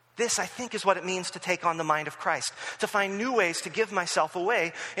 This, I think, is what it means to take on the mind of Christ, to find new ways to give myself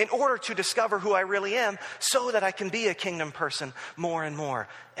away in order to discover who I really am, so that I can be a kingdom person more and more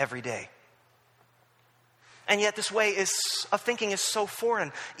every day. And yet this way of thinking is so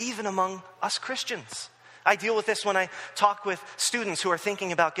foreign, even among us Christians. I deal with this when I talk with students who are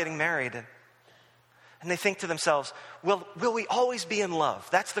thinking about getting married. And they think to themselves, will we always be in love?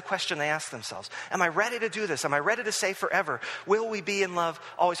 That's the question they ask themselves. Am I ready to do this? Am I ready to say forever? Will we be in love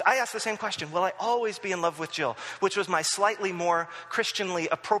always? I ask the same question. Will I always be in love with Jill? Which was my slightly more Christianly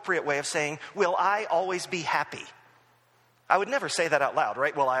appropriate way of saying, will I always be happy? I would never say that out loud,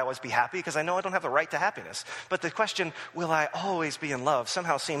 right? Will I always be happy? Because I know I don't have the right to happiness. But the question, will I always be in love,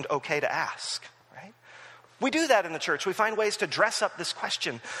 somehow seemed okay to ask, right? We do that in the church. We find ways to dress up this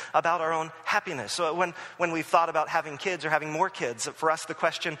question about our own happiness. So when we've thought about having kids or having more kids, for us the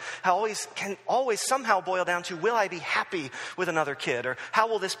question can always somehow boil down to, will I be happy with another kid? Or how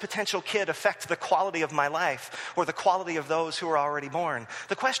will this potential kid affect the quality of my life or the quality of those who are already born?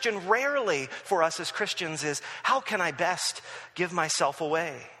 The question rarely for us as Christians is, how can I best give myself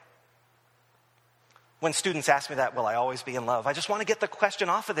away? When students ask me that, will I always be in love? I just want to get the question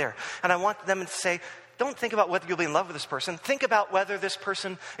off of there. And I want them to say, don't think about whether you'll be in love with this person. Think about whether this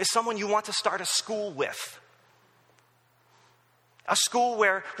person is someone you want to start a school with. A school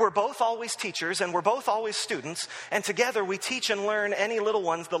where we're both always teachers and we're both always students, and together we teach and learn any little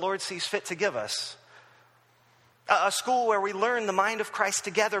ones the Lord sees fit to give us. A school where we learn the mind of Christ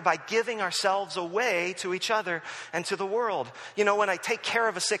together by giving ourselves away to each other and to the world. When I take care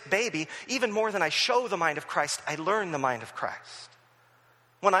of a sick baby, even more than I show the mind of Christ, I learn the mind of Christ.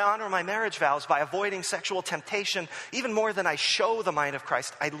 When I honor my marriage vows by avoiding sexual temptation, even more than I show the mind of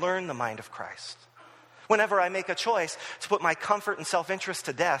Christ, I learn the mind of Christ. Whenever I make a choice to put my comfort and self-interest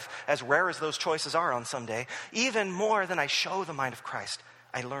to death, as rare as those choices are on some day, even more than I show the mind of Christ,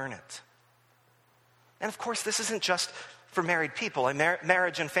 I learn it. And of course, this isn't just for married people.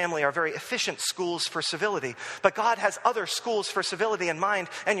 Marriage and family are very efficient schools for civility. But God has other schools for civility in mind,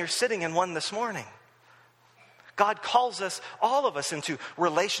 and you're sitting in one this morning. God calls us, all of us, into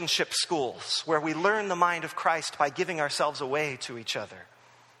relationship schools where we learn the mind of Christ by giving ourselves away to each other.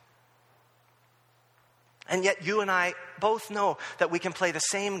 And yet you and I both know that we can play the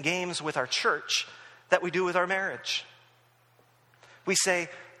same games with our church that we do with our marriage. We say,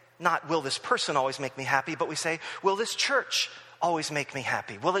 not will this person always make me happy, but we say, will this church always make me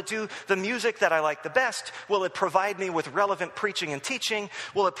happy? Will it do the music that I like the best? Will it provide me with relevant preaching and teaching?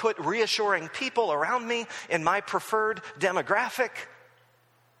 Will it put reassuring people around me in my preferred demographic?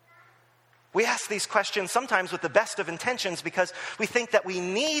 We ask these questions sometimes with the best of intentions because we think that we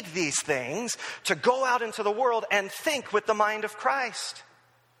need these things to go out into the world and think with the mind of Christ.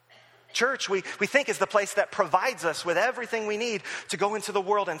 Church, we think, is the place that provides us with everything we need to go into the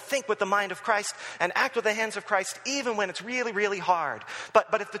world and think with the mind of Christ and act with the hands of Christ even when it's really, really hard.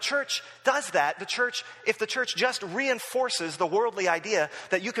 But if the church does that, if the church just reinforces the worldly idea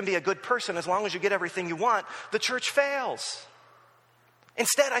that you can be a good person as long as you get everything you want, the church fails.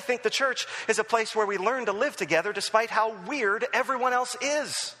 Instead, I think the church is a place where we learn to live together despite how weird everyone else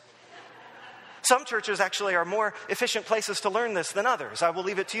is. Some churches actually are more efficient places to learn this than others. I will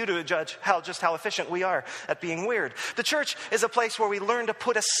leave it to you to judge just how efficient we are at being weird. The church is a place where we learn to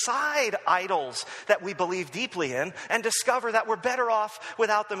put aside idols that we believe deeply in and discover that we're better off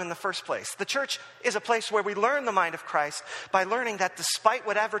without them in the first place. The church is a place where we learn the mind of Christ by learning that despite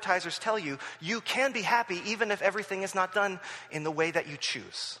what advertisers tell you, you can be happy even if everything is not done in the way that you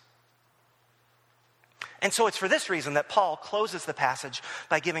choose. And so it's for this reason that Paul closes the passage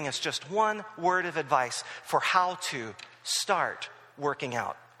by giving us just one word of advice for how to start working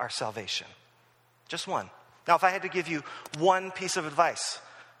out our salvation. Just one. Now, if I had to give you one piece of advice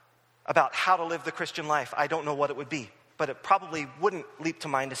about how to live the Christian life, I don't know what it would be, but it probably wouldn't leap to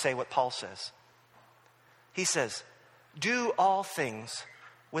mind to say what Paul says. He says, do all things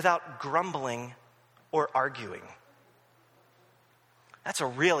without grumbling or arguing. That's a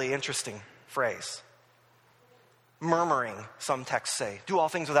really interesting phrase. Murmuring, some texts say. Do all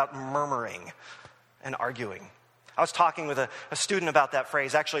things without murmuring and arguing. I was talking with a student about that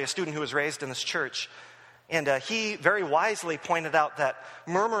phrase, actually a student who was raised in this church. And he very wisely pointed out that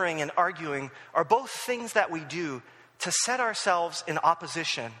murmuring and arguing are both things that we do to set ourselves in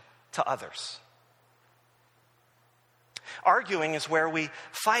opposition to others. Arguing is where we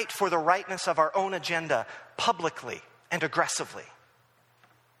fight for the rightness of our own agenda publicly and aggressively.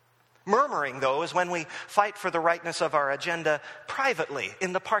 Murmuring, though, is when we fight for the rightness of our agenda privately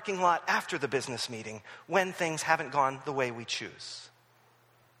in the parking lot after the business meeting when things haven't gone the way we choose.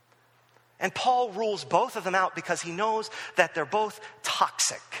 And Paul rules both of them out because he knows that they're both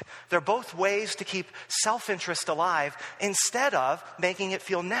toxic. They're both ways to keep self-interest alive instead of making it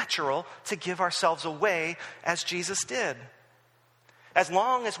feel natural to give ourselves away as Jesus did. As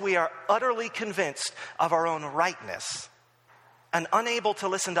long as we are utterly convinced of our own rightness and unable to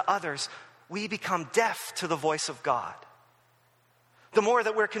listen to others, we become deaf to the voice of God. The more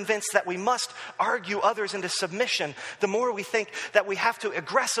that we're convinced that we must argue others into submission, the more we think that we have to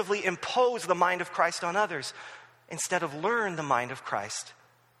aggressively impose the mind of Christ on others instead of learn the mind of Christ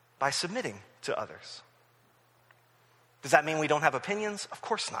by submitting to others. Does that mean we don't have opinions? Of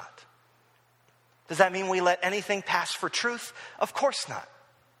course not. Does that mean we let anything pass for truth? Of course not.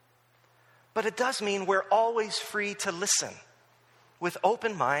 But it does mean we're always free to listen with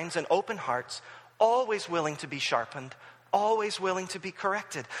open minds and open hearts, always willing to be sharpened, always willing to be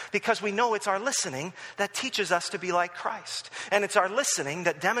corrected, because we know it's our listening that teaches us to be like Christ. And it's our listening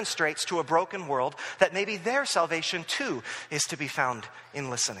that demonstrates to a broken world that maybe their salvation too is to be found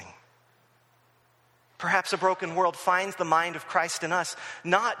in listening. Perhaps a broken world finds the mind of Christ in us,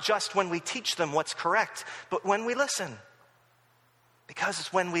 not just when we teach them what's correct, but when we listen. Because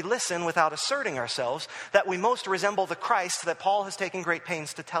it's when we listen without asserting ourselves that we most resemble the Christ that Paul has taken great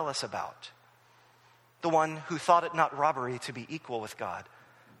pains to tell us about. The one who thought it not robbery to be equal with God,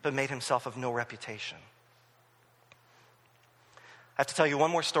 but made himself of no reputation. I have to tell you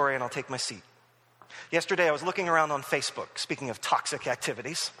one more story and I'll take my seat. Yesterday I was looking around on Facebook, speaking of toxic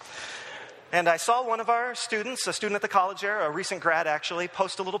activities, and I saw one of our students, a student at the college there, a recent grad actually,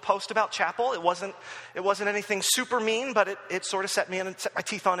 post a little post about chapel. It wasn't anything super mean, but it sort of set my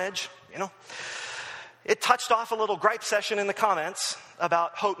teeth on edge, you know. It touched off a little gripe session in the comments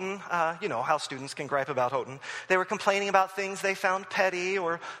about Houghton. You know how students can gripe about Houghton. They were complaining about things they found petty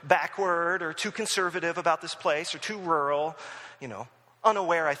or backward or too conservative about this place or too rural,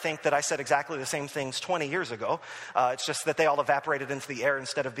 unaware, I think, that I said exactly the same things 20 years ago. It's just that they all evaporated into the air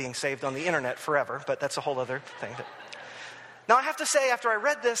instead of being saved on the internet forever, but that's a whole other thing. Now, I have to say, after I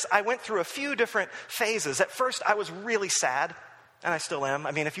read this, I went through a few different phases. At first, I was really sad. And I still am.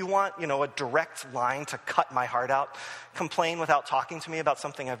 I mean, if you want, a direct line to cut my heart out, complain without talking to me about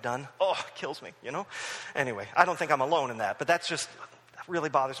something I've done. Oh, it kills me, Anyway, I don't think I'm alone in that, but that really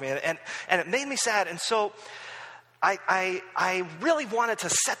bothers me. And it made me sad. And so I really wanted to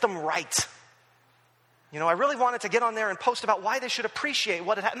set them right. I really wanted to get on there and post about why they should appreciate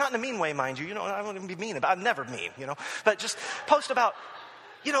what it had. Not in a mean way, mind you. I wouldn't be mean about it. I'm never mean, But just post about,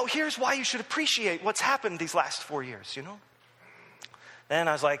 here's why you should appreciate what's happened these last 4 years, Then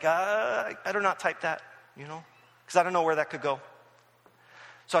I was like, I better not type that, because I don't know where that could go.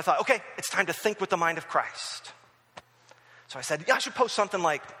 So I thought, okay, it's time to think with the mind of Christ. So I said, I should post something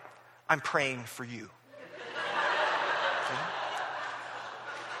like, I'm praying for you.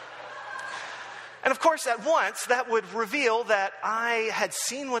 And of course, at once, that would reveal that I had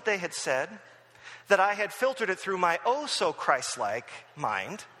seen what they had said, that I had filtered it through my oh-so-Christ-like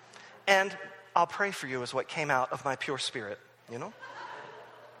mind, and I'll pray for you is what came out of my pure spirit,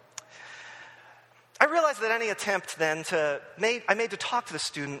 I realized that any attempt then I made to talk to the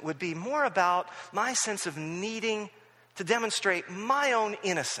student would be more about my sense of needing to demonstrate my own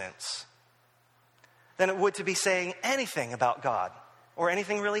innocence than it would to be saying anything about God or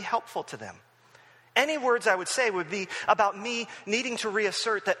anything really helpful to them. Any words I would say would be about me needing to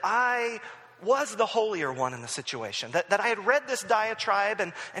reassert that I was the holier one in the situation, that I had read this diatribe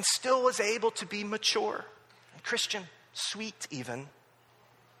and still was able to be mature and Christian, sweet even.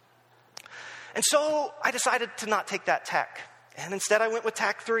 And so I decided to not take that tack. And instead I went with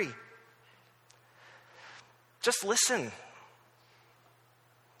tack 3. Just listen.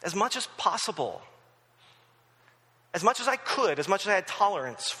 As much as possible. As much as I could, as much as I had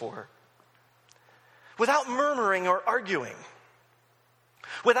tolerance for. Without murmuring or arguing.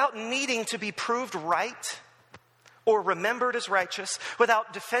 Without needing to be proved right or remembered as righteous,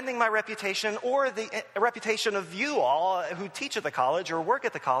 without defending my reputation or the reputation of you all who teach at the college or work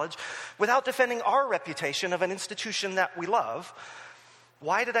at the college, without defending our reputation of an institution that we love.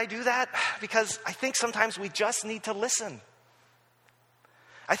 Why did I do that? Because I think sometimes we just need to listen.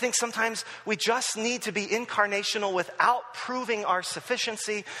 I think sometimes we just need to be incarnational without proving our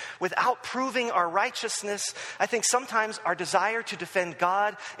sufficiency, without proving our righteousness. I think sometimes our desire to defend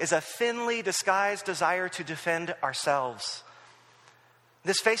God is a thinly disguised desire to defend ourselves.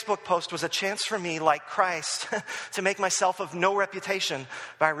 This Facebook post was a chance for me, like Christ, to make myself of no reputation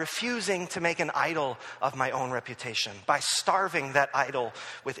by refusing to make an idol of my own reputation, by starving that idol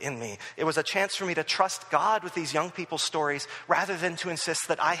within me. It was a chance for me to trust God with these young people's stories rather than to insist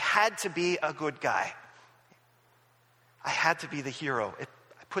that I had to be a good guy. I had to be the hero. I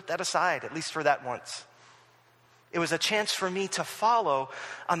put that aside, at least for that once. It was a chance for me to follow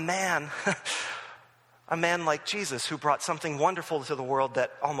a man like Jesus who brought something wonderful to the world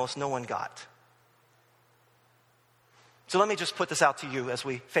that almost no one got. So let me just put this out to you as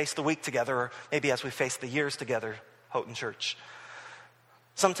we face the week together, or maybe as we face the years together, Houghton Church.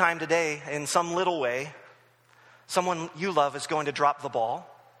 Sometime today, in some little way, someone you love is going to drop the ball.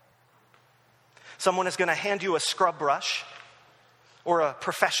 Someone is going to hand you a scrub brush, or a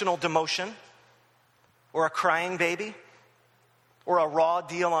professional demotion, or a crying baby, or a raw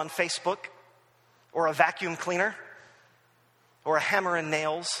deal on Facebook, or a vacuum cleaner, or a hammer and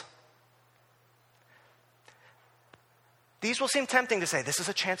nails. These will seem tempting to say, this is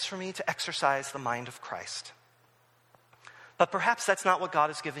a chance for me to exercise the mind of Christ. But perhaps that's not what God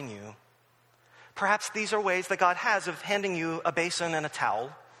is giving you. Perhaps these are ways that God has of handing you a basin and a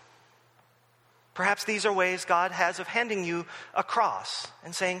towel. Perhaps these are ways God has of handing you a cross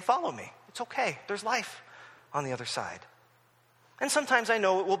and saying, follow me. It's okay. There's life on the other side. And sometimes I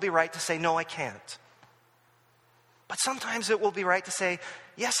know it will be right to say, no, I can't. But sometimes it will be right to say,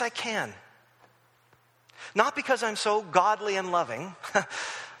 yes, I can. Not because I'm so godly and loving,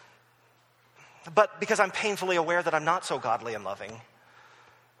 but because I'm painfully aware that I'm not so godly and loving.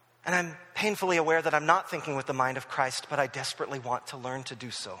 And I'm painfully aware that I'm not thinking with the mind of Christ, but I desperately want to learn to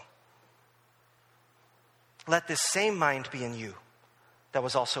do so. Let this same mind be in you that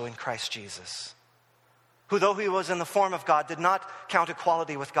was also in Christ Jesus, who, though he was in the form of God, did not count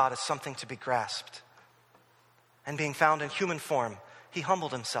equality with God as something to be grasped. And being found in human form, he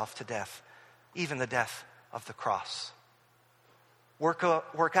humbled himself to death, even the death of the cross. Work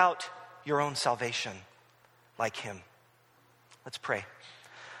out your own salvation like him. Let's pray.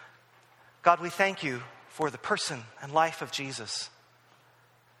 God, we thank you for the person and life of Jesus.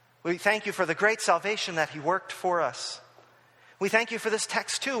 We thank you for the great salvation that he worked for us. We thank you for this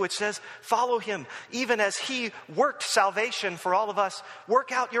text too, which says, follow him. Even as he worked salvation for all of us,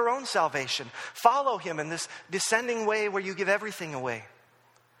 work out your own salvation. Follow him in this descending way where you give everything away.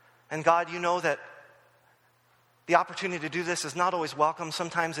 And God, you know that the opportunity to do this is not always welcome.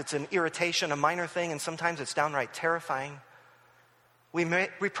 Sometimes it's an irritation, a minor thing, and sometimes it's downright terrifying. We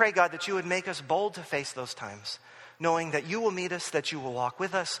pray, God, that you would make us bold to face those times, knowing that you will meet us, that you will walk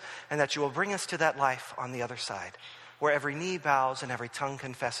with us, and that you will bring us to that life on the other side, where every knee bows and every tongue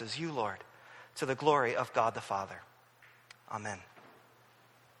confesses you, Lord, to the glory of God the Father. Amen.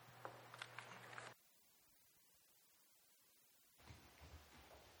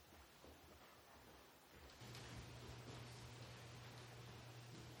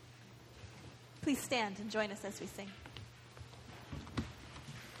 Please stand and join us as we sing.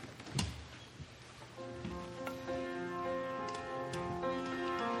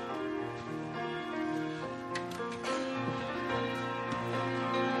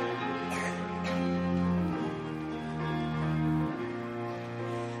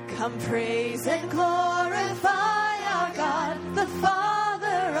 Come praise and glorify our God, the Father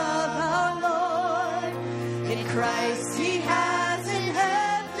of our Lord. In Christ he has in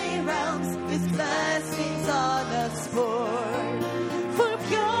heavenly realms his blessings on us poured. For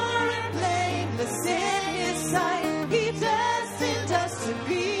pure and blameless in his sight he destined us to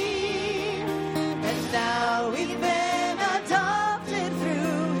be. And now we've been adopted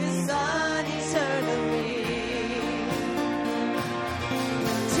through his Son eternally.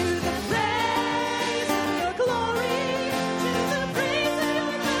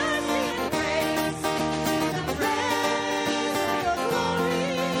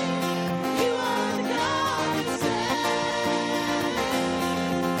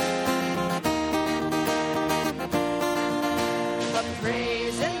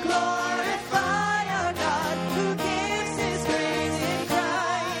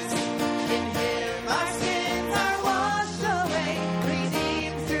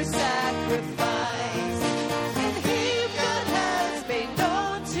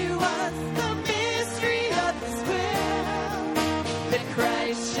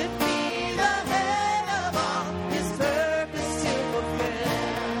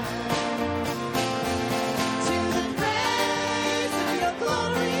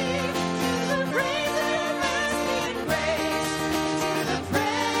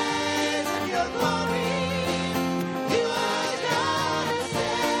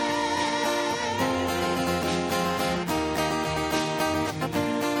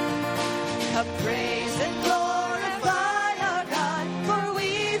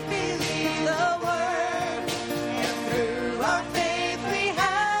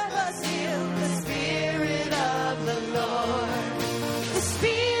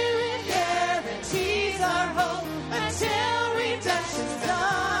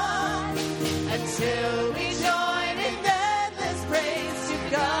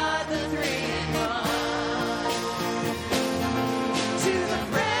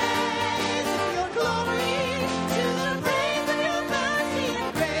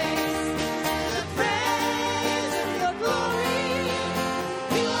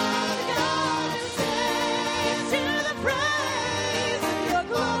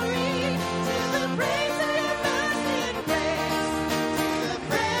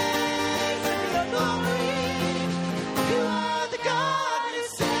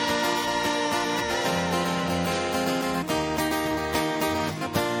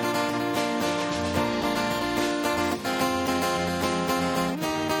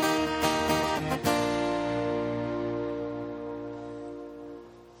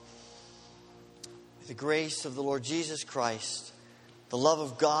 The grace of the Lord Jesus Christ, the love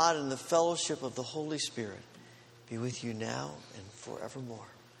of God, and the fellowship of the Holy Spirit be with you now and forevermore.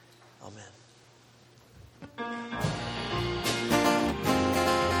 Amen.